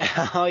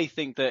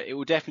think that it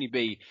will definitely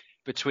be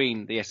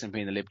between the SNP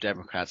and the Lib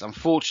Democrats.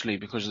 Unfortunately,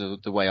 because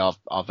of the way our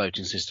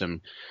voting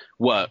system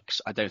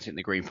works, I don't think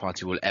the Green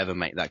Party will ever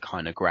make that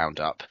kind of ground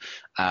up.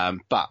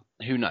 But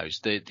who knows?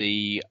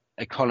 The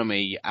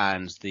economy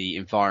and the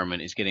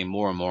environment is getting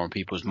more and more on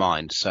people's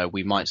minds. So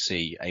we might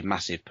see a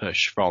massive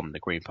push from the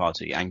Green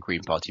Party and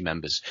Green Party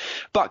members.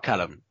 But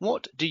Callum,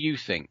 what do you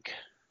think?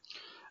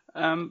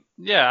 I mean,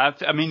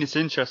 it's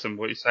interesting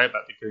what you say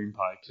about the Green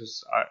Party,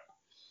 because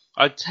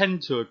I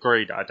tend to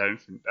agree that I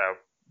don't think they'll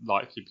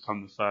likely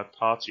become the third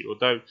party,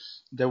 although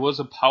there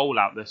was a poll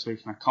out this week,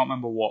 and I can't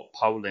remember what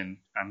polling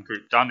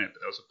group done it, but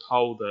there was a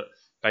poll that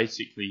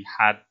basically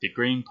had the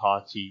Green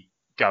Party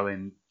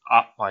going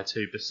up by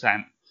 2%,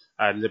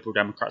 Liberal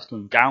Democrats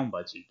going down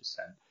by 2%.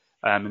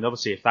 And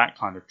obviously if that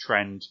kind of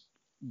trend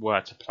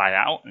were to play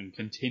out and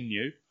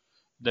continue,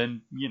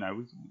 then, we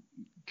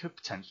could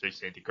potentially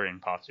see the Green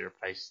Party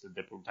replace the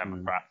Liberal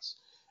Democrats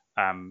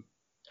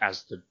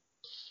as the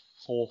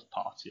fourth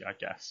party, I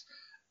guess,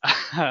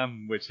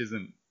 which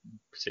isn't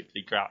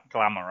particularly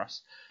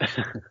glamorous.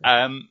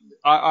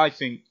 I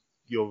think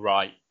you're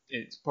right.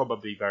 It's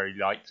probably very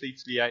likely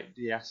to be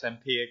the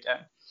SNP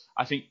again.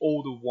 I think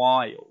all the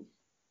while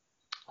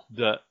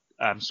that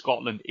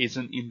Scotland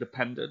isn't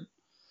independent,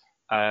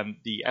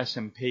 the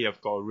SNP have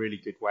got a really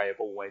good way of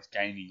always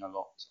gaining a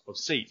lot of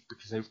seats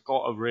because they've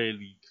got a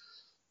really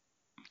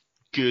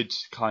good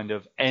kind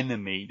of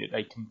enemy that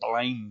they can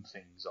blame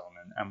things on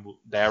and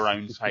their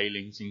own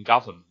failings in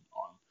government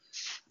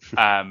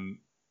on.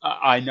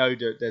 I know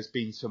that there's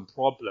been some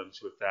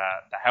problems with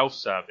the health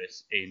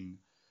service in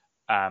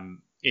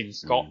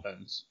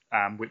Scotland,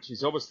 which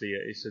is obviously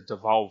it's a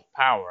devolved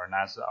power, and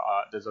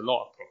there's a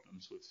lot of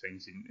problems with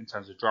things in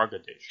terms of drug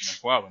addiction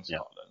as well in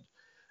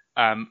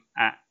Scotland.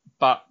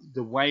 But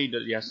the way that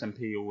the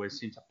SNP always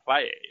seem to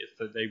play it is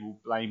that they will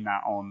blame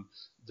that on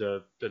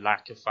the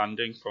lack of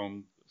funding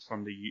from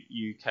the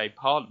UK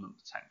Parliament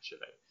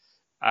potentially,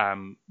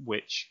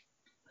 which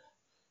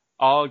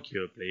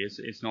arguably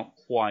is not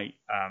quite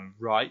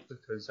right,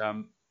 because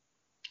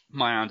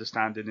my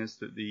understanding is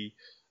that the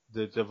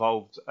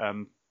devolved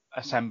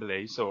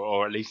assemblies,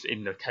 or at least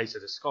in the case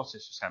of the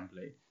Scottish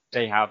Assembly,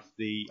 they have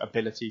the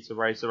ability to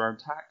raise their own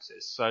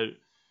taxes, so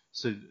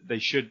they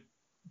should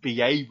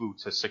be able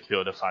to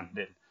secure the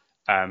funding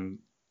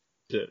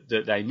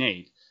that they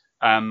need.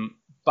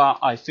 But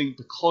I think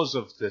because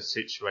of the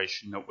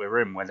situation that we're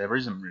in, where there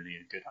isn't really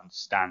a good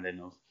understanding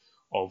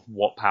of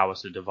what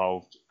powers the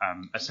devolved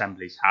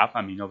assemblies have.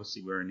 I mean,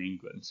 obviously we're in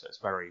England, so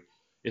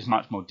it's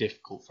much more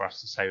difficult for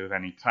us to say with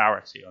any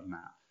clarity on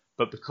that.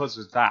 But because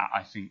of that,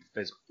 I think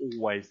there's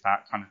always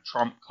that kind of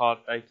trump card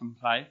they can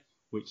play,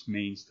 which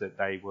means that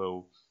they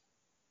will,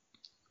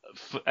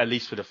 at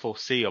least for the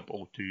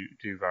foreseeable,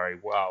 do very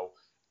well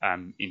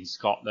in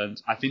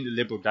Scotland. I think the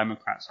Liberal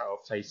Democrats are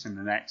facing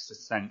an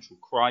existential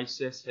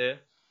crisis here.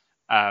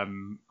 I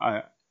mean,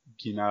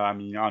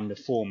 I'm the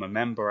former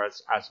member,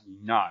 as we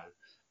know,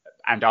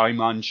 and I'm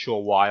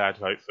unsure why I'd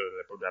vote for the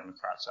Liberal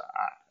Democrats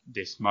at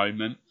this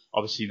moment.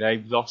 Obviously,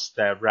 they've lost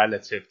their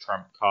relative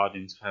trump card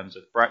in terms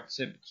of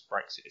Brexit, because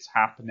Brexit is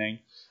happening.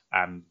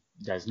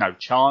 There's no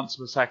chance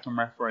of a second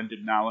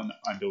referendum now, and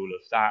all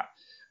of that.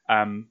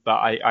 But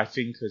I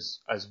think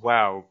as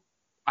well,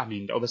 I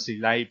mean, obviously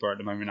Labour at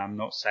the moment, I'm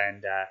not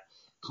saying they're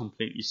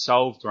completely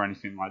solved or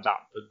anything like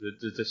that, but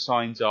the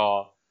signs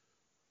are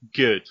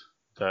good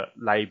that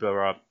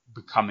Labour are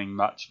becoming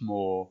much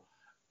more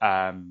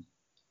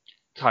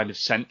kind of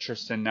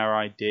centrist in their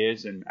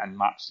ideas and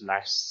much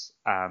less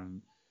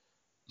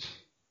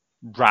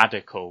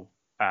radical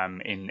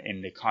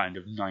in the kind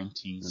of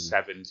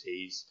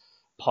 1970s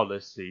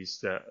policies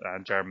that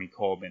Jeremy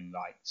Corbyn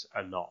liked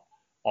a lot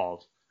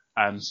of.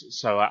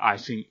 So I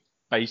think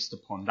based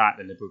upon that,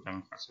 the Liberal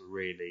Democrats are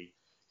really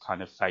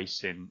kind of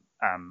facing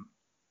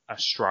a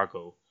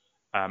struggle.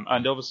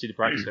 And obviously the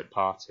Brexit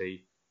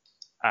Party,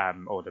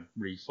 or the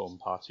Reform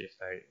Party, if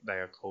they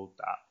are called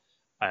that,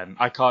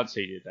 I can't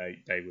see that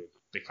they would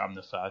become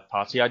the third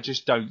party. I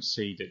just don't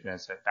see that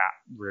there's that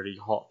really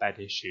hotbed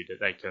issue that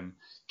they can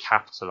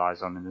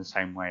capitalise on in the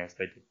same way as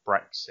they did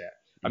Brexit.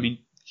 I mean,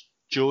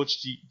 George,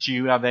 do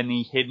you have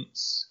any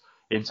hints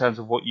in terms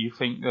of what you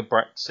think the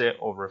Brexit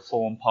or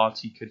Reform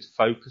Party could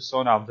focus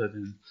on, other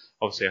than,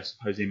 obviously, I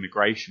suppose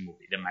immigration will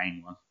be the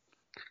main one?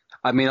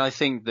 I mean, I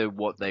think that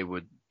what they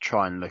would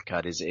try and look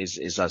at is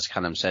as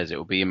Callum says, it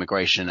will be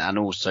immigration, and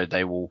also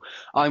they will,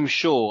 I'm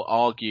sure,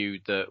 argue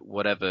that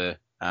whatever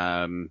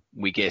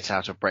we get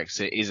out of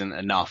Brexit isn't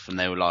enough, and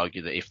they will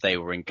argue that if they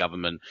were in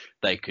government,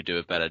 they could do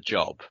a better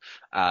job.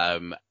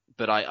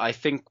 But I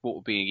think what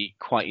will be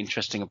quite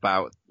interesting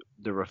about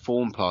the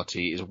Reform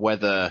Party is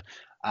whether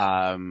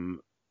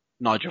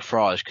Nigel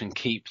Farage can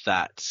keep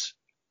that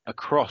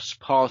across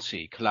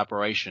party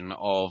collaboration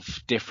of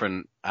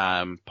different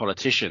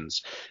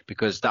politicians,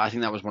 because I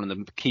think that was one of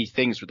the key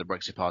things with the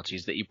Brexit Party,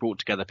 is that he brought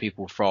together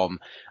people from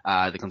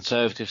the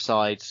Conservative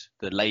side,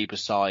 the Labour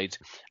side,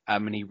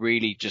 and he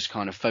really just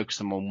kind of focused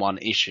them on one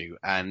issue.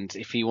 And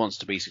if he wants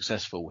to be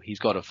successful, he's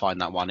got to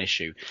find that one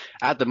issue.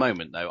 At the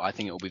moment, though, I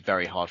think it will be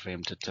very hard for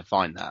him to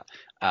find that,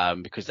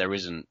 because there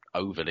isn't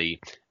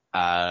overly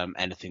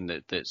anything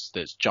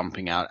that's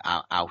jumping out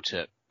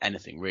at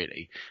anything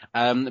really.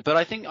 But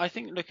I think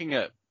looking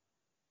at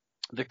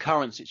the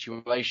current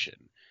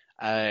situation,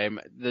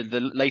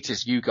 the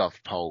latest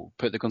YouGov poll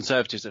put the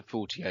Conservatives at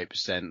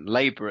 48%,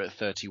 Labour at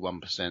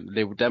 31%,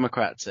 Liberal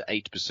Democrats at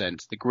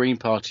 8%, the Green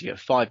Party at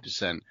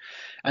 5%,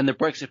 and the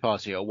Brexit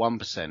Party at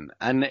 1%.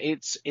 And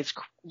it's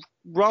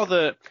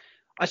rather,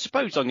 I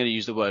suppose I'm going to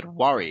use the word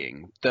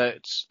worrying,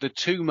 that the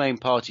two main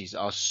parties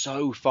are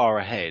so far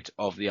ahead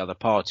of the other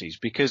parties,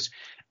 because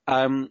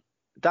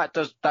that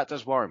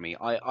does worry me.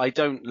 I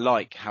don't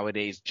like how it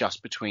is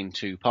just between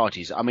two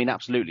parties. I mean,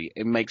 absolutely,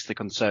 it makes the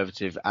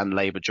Conservative and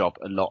Labour job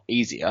a lot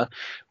easier.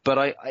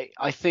 But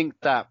I think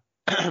that,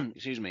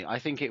 excuse me, I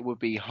think it would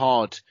be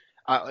hard.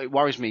 It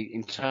worries me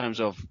in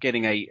terms of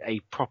getting a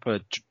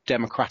proper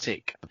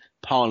democratic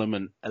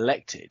parliament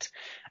elected.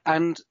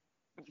 And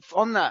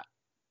on that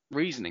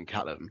reasoning,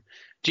 Callum,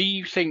 do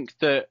you think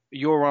that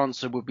your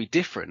answer would be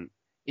different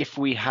if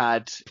we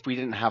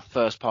didn't have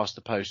first past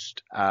the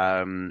post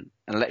an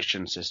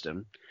election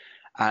system,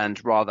 and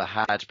rather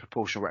had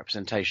proportional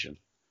representation?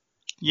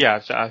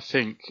 Yeah, I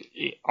think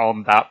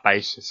on that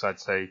basis, I'd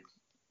say,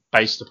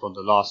 based upon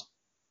the last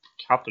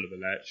couple of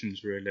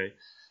elections, really,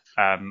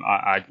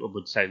 I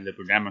would say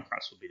Liberal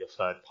Democrats would be the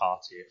third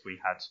party if we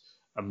had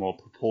a more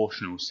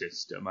proportional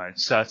system.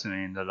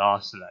 Certainly in the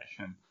last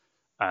election,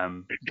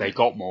 they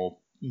got more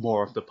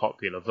of the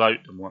popular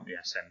vote than what the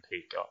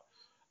SNP got.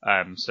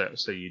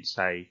 So you'd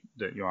say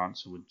that your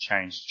answer would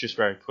change. Just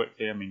very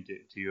quickly, I mean, do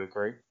you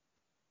agree?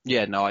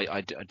 Yeah, no,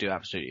 I do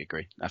absolutely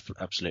agree.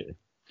 Absolutely.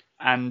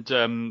 And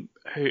who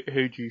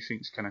do you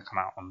think is going to come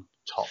out on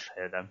top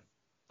here then?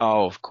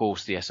 Oh, of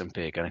course, the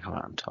SNP are going to come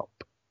out on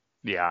top.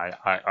 Yeah,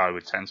 I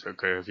would tend to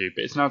agree with you.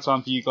 But it's now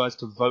time for you guys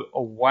to vote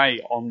away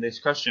on this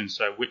question.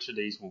 So which of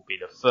these will be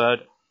the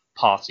third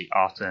party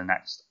after the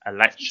next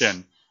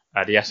election?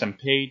 The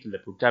SNP, the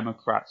Liberal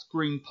Democrats,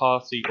 Green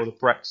Party, or the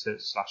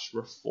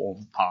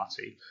Brexit/Reform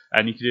Party?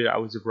 And you can do that at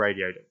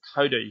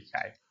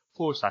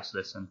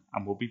wizardradio.co.uk/listen,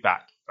 and we'll be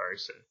back very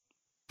soon.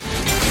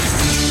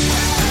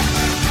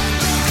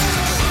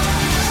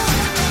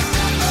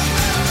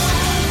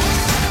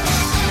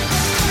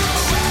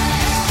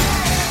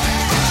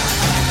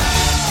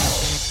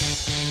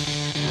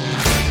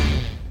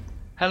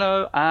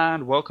 Hello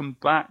and welcome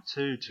back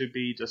to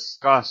Be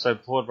Discussed. So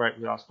before the break,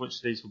 we asked which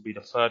of these will be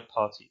the third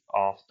party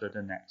after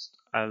the next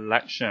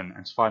election.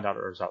 And to find out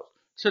the results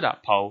to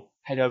that poll,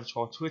 head over to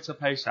our Twitter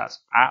page, that's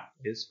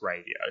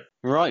 @BizRadio.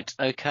 Right,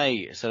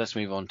 okay, so let's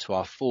move on to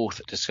our fourth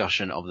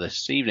discussion of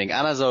this evening.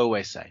 And as I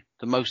always say,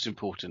 the most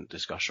important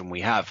discussion we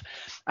have.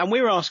 And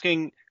we're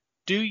asking,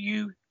 do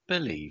you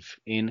believe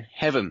in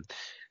heaven?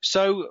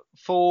 So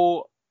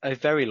for a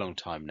very long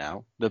time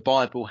now, the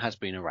Bible has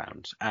been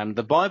around, and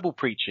the Bible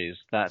preaches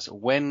that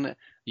when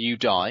you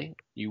die,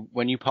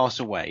 when you pass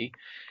away,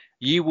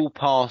 you will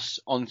pass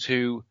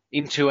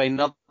into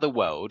another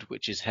world,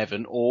 which is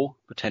heaven or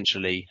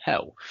potentially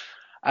hell.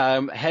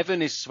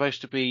 Heaven is supposed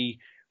to be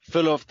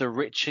full of the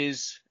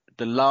riches,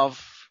 the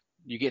love.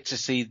 You get to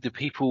see the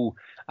people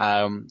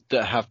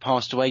that have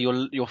passed away,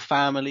 your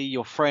family,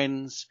 your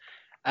friends,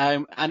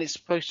 and it's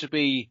supposed to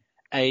be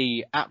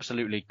a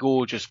absolutely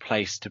gorgeous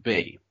place to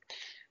be.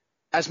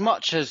 As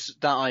much as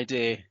that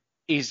idea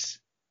is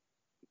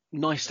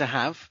nice to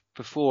have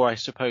before, I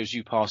suppose,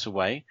 you pass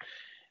away,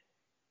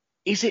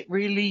 is it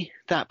really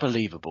that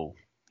believable?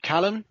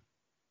 Callum,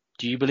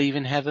 do you believe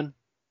in heaven?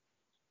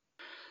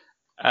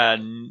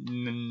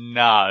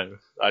 No,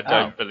 I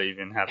don't believe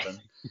in heaven.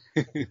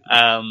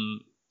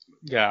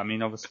 Yeah, I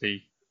mean,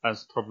 obviously,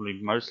 as probably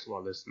most of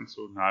our listeners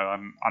will know,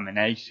 I'm an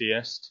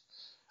atheist,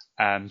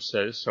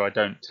 so I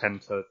don't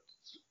tend to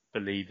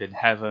believe in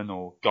heaven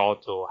or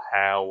God or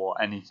hell or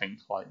anything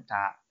like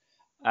that.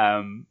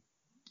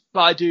 But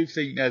I do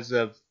think there's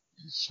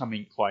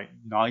something quite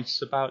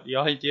nice about the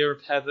idea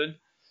of heaven,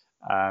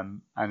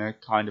 and I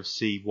kind of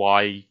see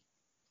why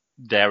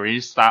there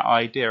is that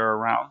idea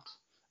around.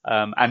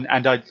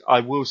 And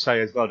I will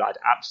say as well that I'd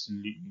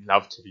absolutely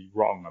love to be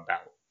wrong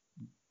about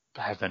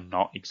heaven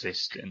not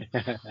existing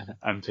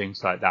and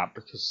things like that,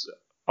 because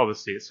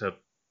obviously it's a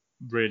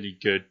really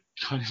good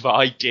kind of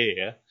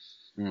idea.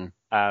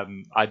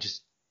 I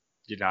just,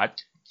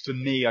 for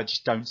me, I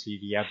just don't see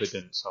the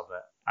evidence of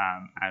it.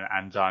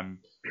 And I'm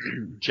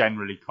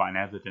generally quite an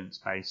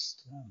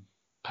evidence-based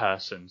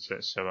person,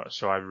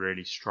 so I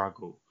really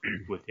struggle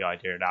with the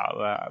idea of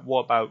that.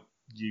 What about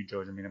you,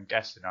 George? I mean, I'm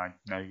guessing I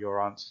know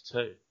your answer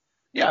too.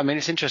 Yeah, I mean,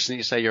 it's interesting that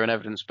you say you're an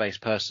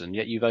evidence-based person,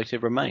 yet you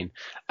voted Remain.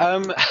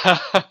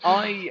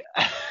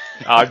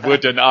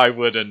 I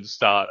wouldn't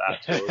start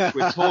that, George.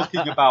 We're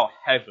talking about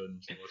heaven,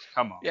 George.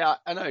 Come on. Yeah,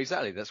 I know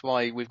exactly. That's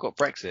why we've got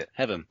Brexit,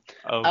 heaven.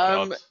 Oh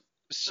God. Um,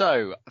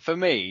 so for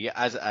me,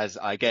 as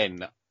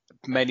again,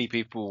 many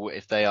people,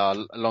 if they are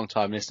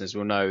long-time listeners,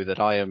 will know that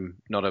I am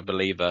not a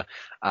believer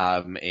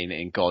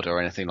in God or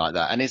anything like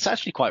that, and it's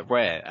actually quite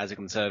rare as a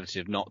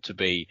conservative not to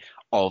be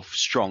of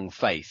strong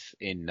faith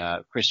in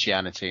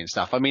Christianity and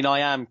stuff. I mean, I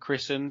am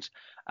christened.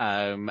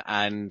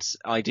 And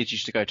I did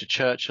used to go to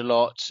church a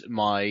lot.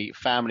 My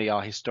family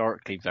are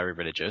historically very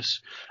religious.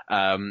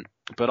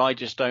 But I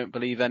just don't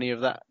believe any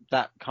of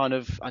that kind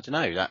of, I don't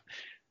know,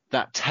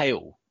 that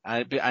tale.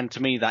 And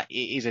to me, that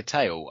it is a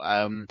tale.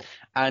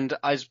 And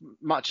as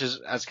much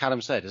as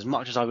Callum said, as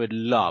much as I would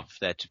love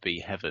there to be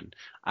heaven,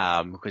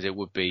 because it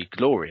would be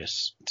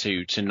glorious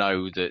to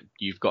know that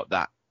you've got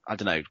that, I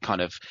don't know,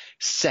 kind of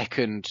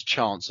second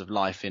chance of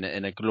life in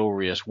a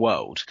glorious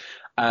world.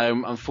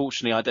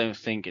 Unfortunately, I don't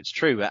think it's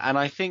true. And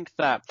I think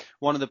that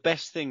one of the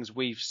best things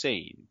we've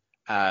seen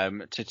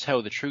to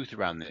tell the truth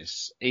around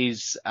this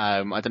is,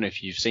 I don't know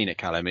if you've seen it,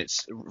 Callum.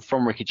 It's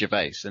from Ricky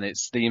Gervais, and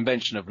it's the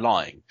invention of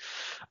lying.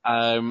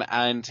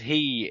 And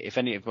he, if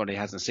anybody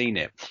hasn't seen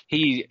it,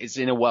 he is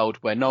in a world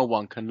where no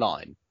one can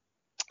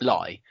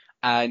lie,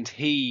 and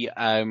he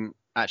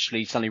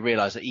actually suddenly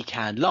realised that he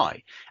can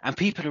lie, and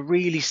people are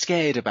really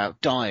scared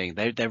about dying.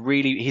 They're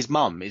really, his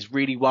mum is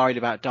really worried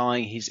about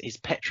dying. She's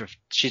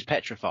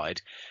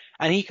petrified,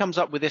 and he comes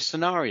up with this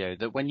scenario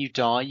that when you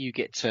die, you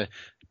get to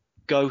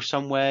go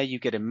somewhere, you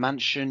get a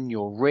mansion,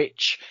 you're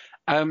rich,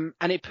 and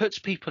it puts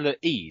people at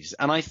ease.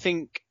 And I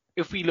think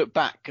if we look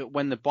back at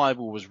when the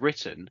Bible was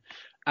written,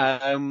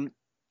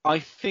 I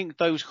think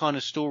those kind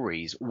of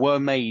stories were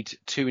made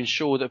to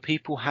ensure that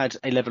people had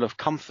a level of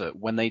comfort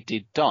when they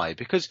did die,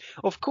 because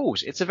of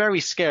course it's a very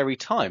scary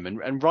time,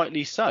 and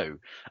rightly so.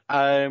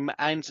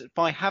 And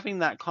by having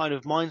that kind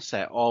of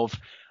mindset of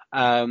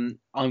I'm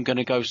going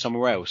to go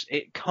somewhere else,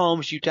 it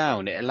calms you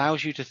down. It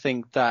allows you to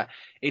think that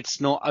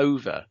it's not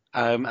over.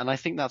 And I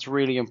think that's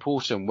really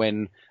important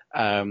when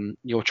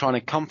you're trying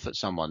to comfort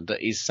someone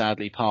that is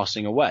sadly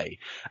passing away.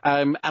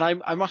 And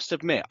I must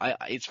admit,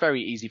 it's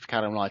very easy for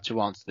Callum and I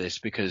to answer this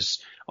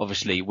because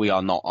obviously we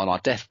are not on our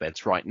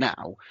deathbeds right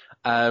now.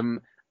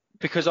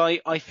 Because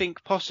I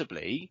think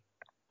possibly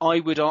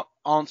I would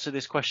answer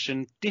this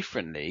question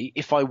differently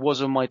if I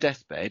was on my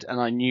deathbed and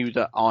I knew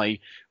that I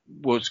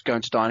was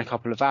going to die in a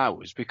couple of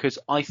hours, because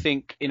I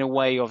think in a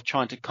way of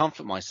trying to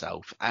comfort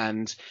myself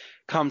and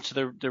come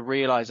to the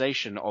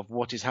realization of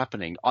what is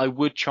happening, I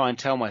would try and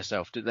tell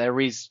myself that there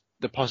is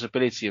the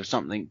possibility of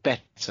something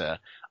better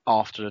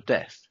after a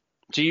death.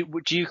 Do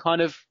you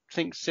kind of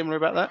think similar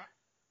about that?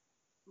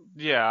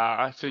 Yeah,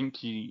 I think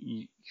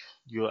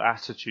your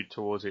attitude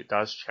towards it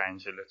does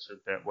change a little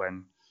bit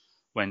when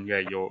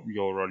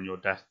you're on your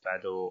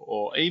deathbed,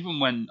 or even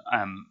when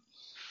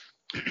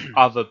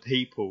other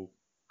people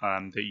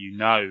that you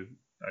know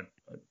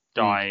are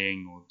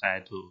dying or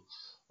dead,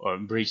 or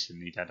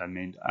recently dead, I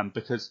mean,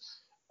 because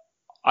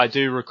I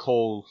do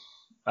recall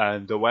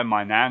that when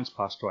my nan's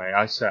passed away,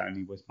 I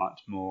certainly was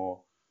much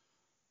more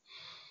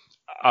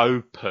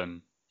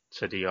open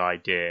to the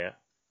idea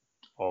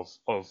of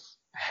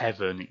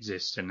heaven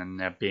existing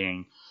and there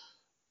being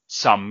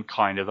some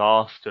kind of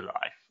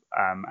afterlife.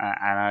 And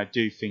I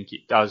do think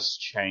it does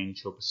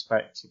change your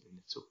perspective a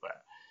little bit.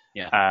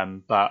 Yeah.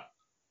 But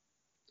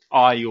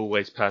I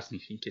always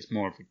personally think it's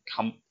more of a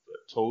comfort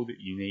tool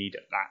that you need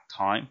at that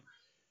time.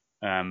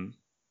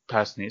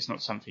 Personally, it's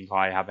not something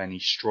I have any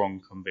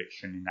strong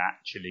conviction in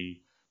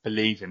actually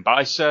believing. But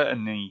I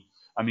certainly,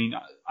 I mean,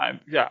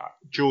 yeah,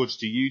 George,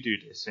 do you do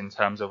this in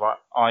terms of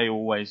I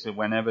always,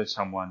 whenever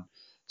someone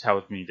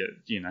tells me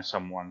that,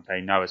 someone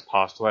they know has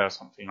passed away or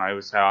something, I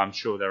always say, I'm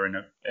sure they're in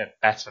a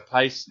better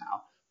place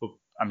now. Well,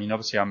 I mean,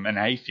 obviously I'm an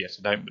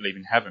atheist, I don't believe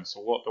in heaven, so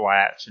what do I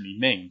actually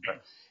mean?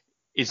 But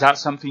is that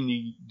something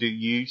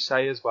you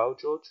say as well,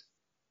 George?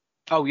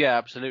 Oh yeah,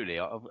 absolutely.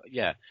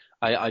 Yeah,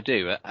 I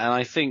do. And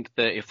I think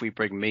that if we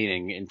bring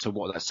meaning into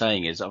what that's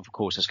saying is, of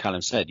course, as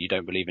Callum said, you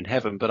don't believe in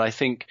heaven. But I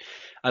think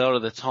a lot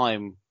of the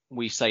time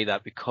we say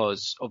that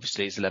because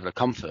obviously it's a level of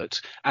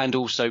comfort, and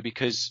also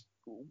because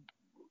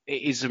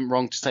it isn't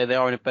wrong to say they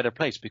are in a better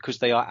place because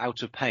they are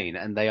out of pain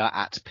and they are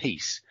at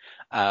peace.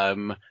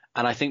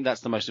 And I think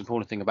that's the most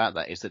important thing about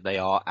that, is that they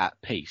are at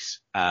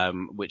peace,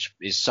 which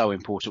is so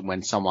important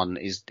when someone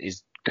is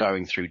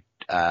going through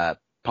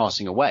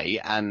passing away,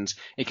 and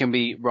it can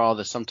be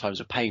rather sometimes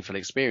a painful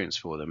experience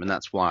for them. And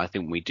that's why I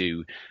think we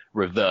do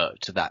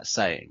revert to that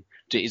saying.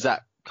 Is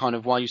that kind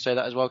of why you say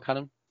that as well,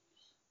 Callum?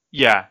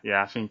 Yeah,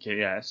 I think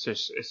it's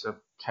a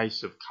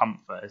case of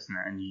comfort, isn't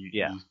it? And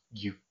Yeah.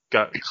 you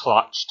go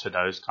clutch to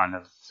those kind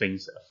of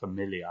things that are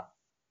familiar.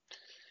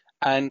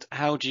 And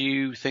how do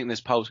you think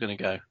this poll's going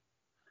to go?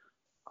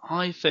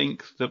 I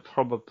think that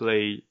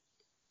probably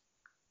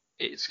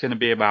it's going to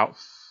be about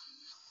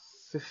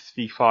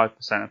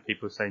 55% of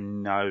people say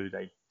no,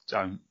 they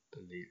don't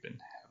believe in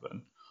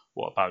heaven.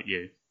 What about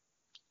you?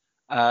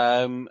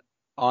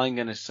 I'm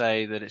going to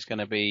say that it's going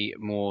to be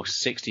more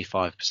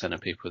 65% of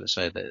people that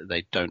say that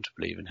they don't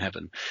believe in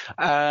heaven.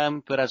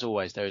 But as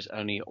always, there is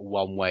only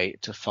one way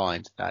to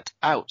find that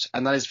out,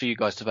 and that is for you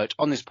guys to vote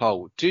on this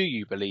poll. Do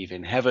you believe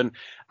in heaven?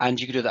 And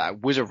you can do that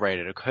at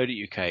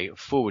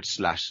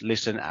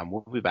wizardradio.co.uk/listen, and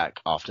we'll be back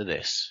after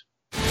this.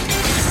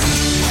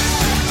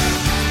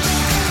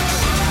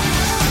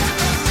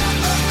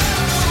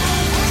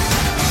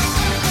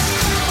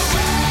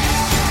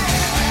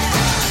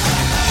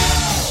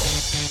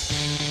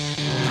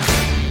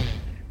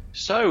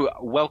 So,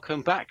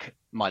 welcome back,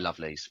 my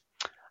lovelies.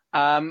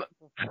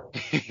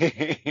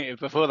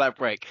 Before that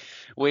break,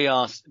 we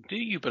asked, do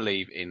you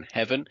believe in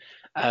heaven?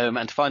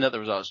 And to find out the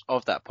results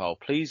of that poll,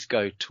 please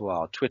go to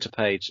our Twitter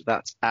page.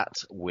 That's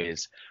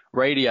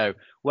 @WizRadio.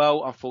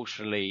 Well,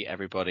 unfortunately,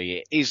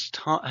 everybody, it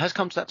has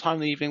come to that time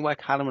of the evening where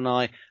Callum and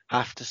I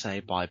have to say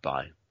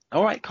bye-bye.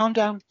 All right, calm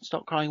down.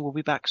 Stop crying. We'll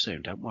be back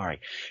soon. Don't worry.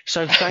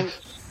 So thanks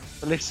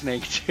for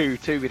listening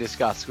to be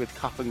Discussed with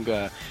Cup and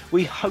Gur.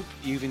 We hope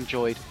you've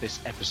enjoyed this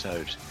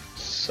episode.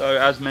 So,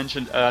 as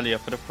mentioned earlier,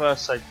 for the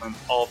first segment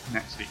of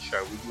next week's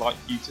show, we'd like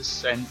you to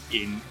send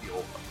in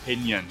your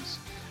opinions.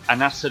 And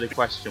that's to the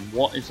question,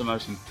 what is the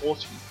most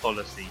important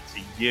policy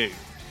to you?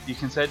 You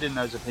can send in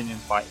those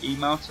opinions by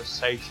email to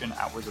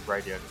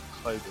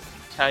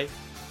station@wizardradio.co.uk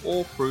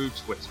or through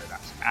Twitter,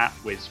 that's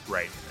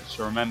 @WizRadio.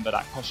 So remember,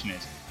 that question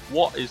is,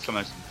 what is the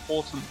most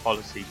important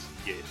policy to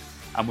you?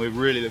 And we're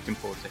really looking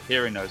forward to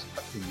hearing those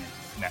opinions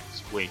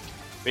next week.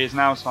 But it's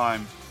now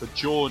time for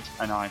George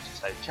and I to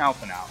say ciao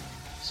for now.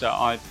 So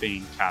I've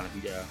been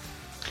Callum Gur.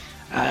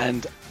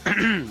 And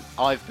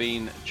I've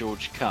been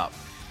George Cup.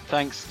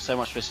 Thanks so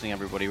much for listening,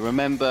 everybody.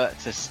 Remember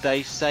to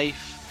stay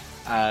safe.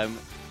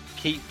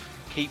 Keep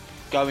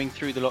going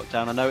through the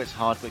lockdown. I know it's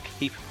hard, but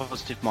keep a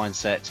positive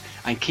mindset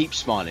and keep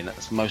smiling.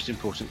 That's the most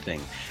important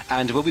thing.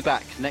 And we'll be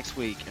back next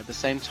week at the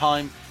same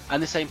time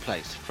and the same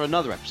place for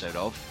another episode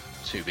of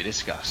To Be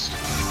Discussed.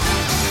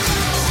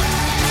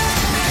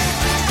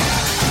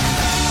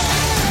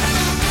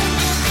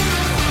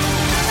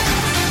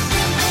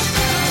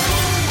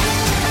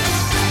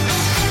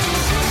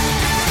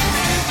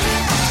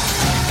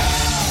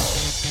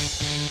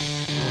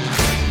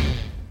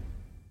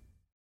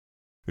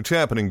 It's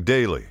happening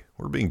daily.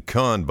 We're being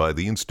conned by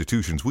the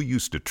institutions we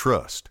used to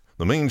trust.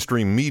 The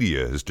mainstream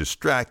media is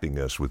distracting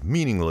us with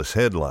meaningless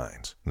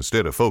headlines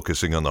instead of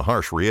focusing on the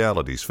harsh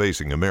realities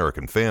facing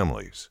American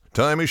families.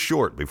 Time is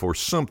short before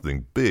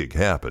something big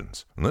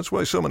happens, and that's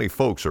why so many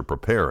folks are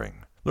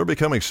preparing. They're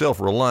becoming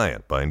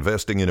self-reliant by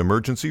investing in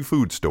emergency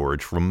food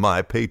storage from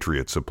My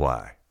Patriot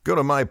Supply. Go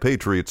to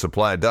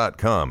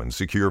MyPatriotSupply.com and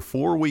secure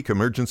 4-week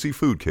emergency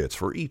food kits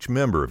for each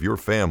member of your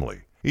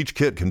family. Each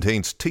kit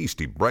contains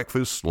tasty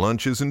breakfasts,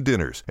 lunches, and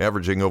dinners,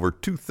 averaging over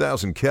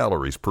 2,000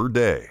 calories per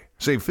day.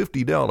 Save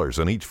 $50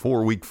 on each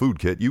 4-week food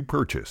kit you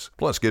purchase,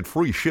 plus get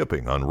free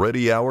shipping on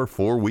Ready Hour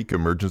 4-week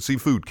emergency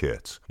food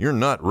kits. You're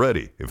not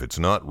ready if it's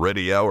not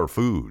Ready Hour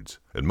Foods.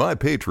 At My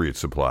Patriot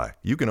Supply,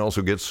 you can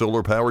also get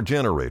solar power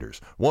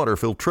generators, water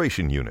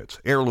filtration units,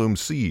 heirloom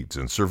seeds,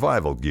 and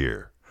survival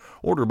gear.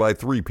 Order by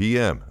 3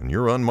 p.m. and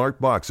your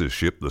unmarked boxes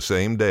ship the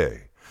same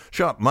day.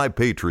 Shop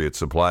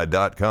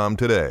MyPatriotSupply.com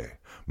today.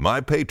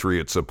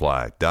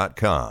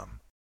 MyPatriotSupply.com.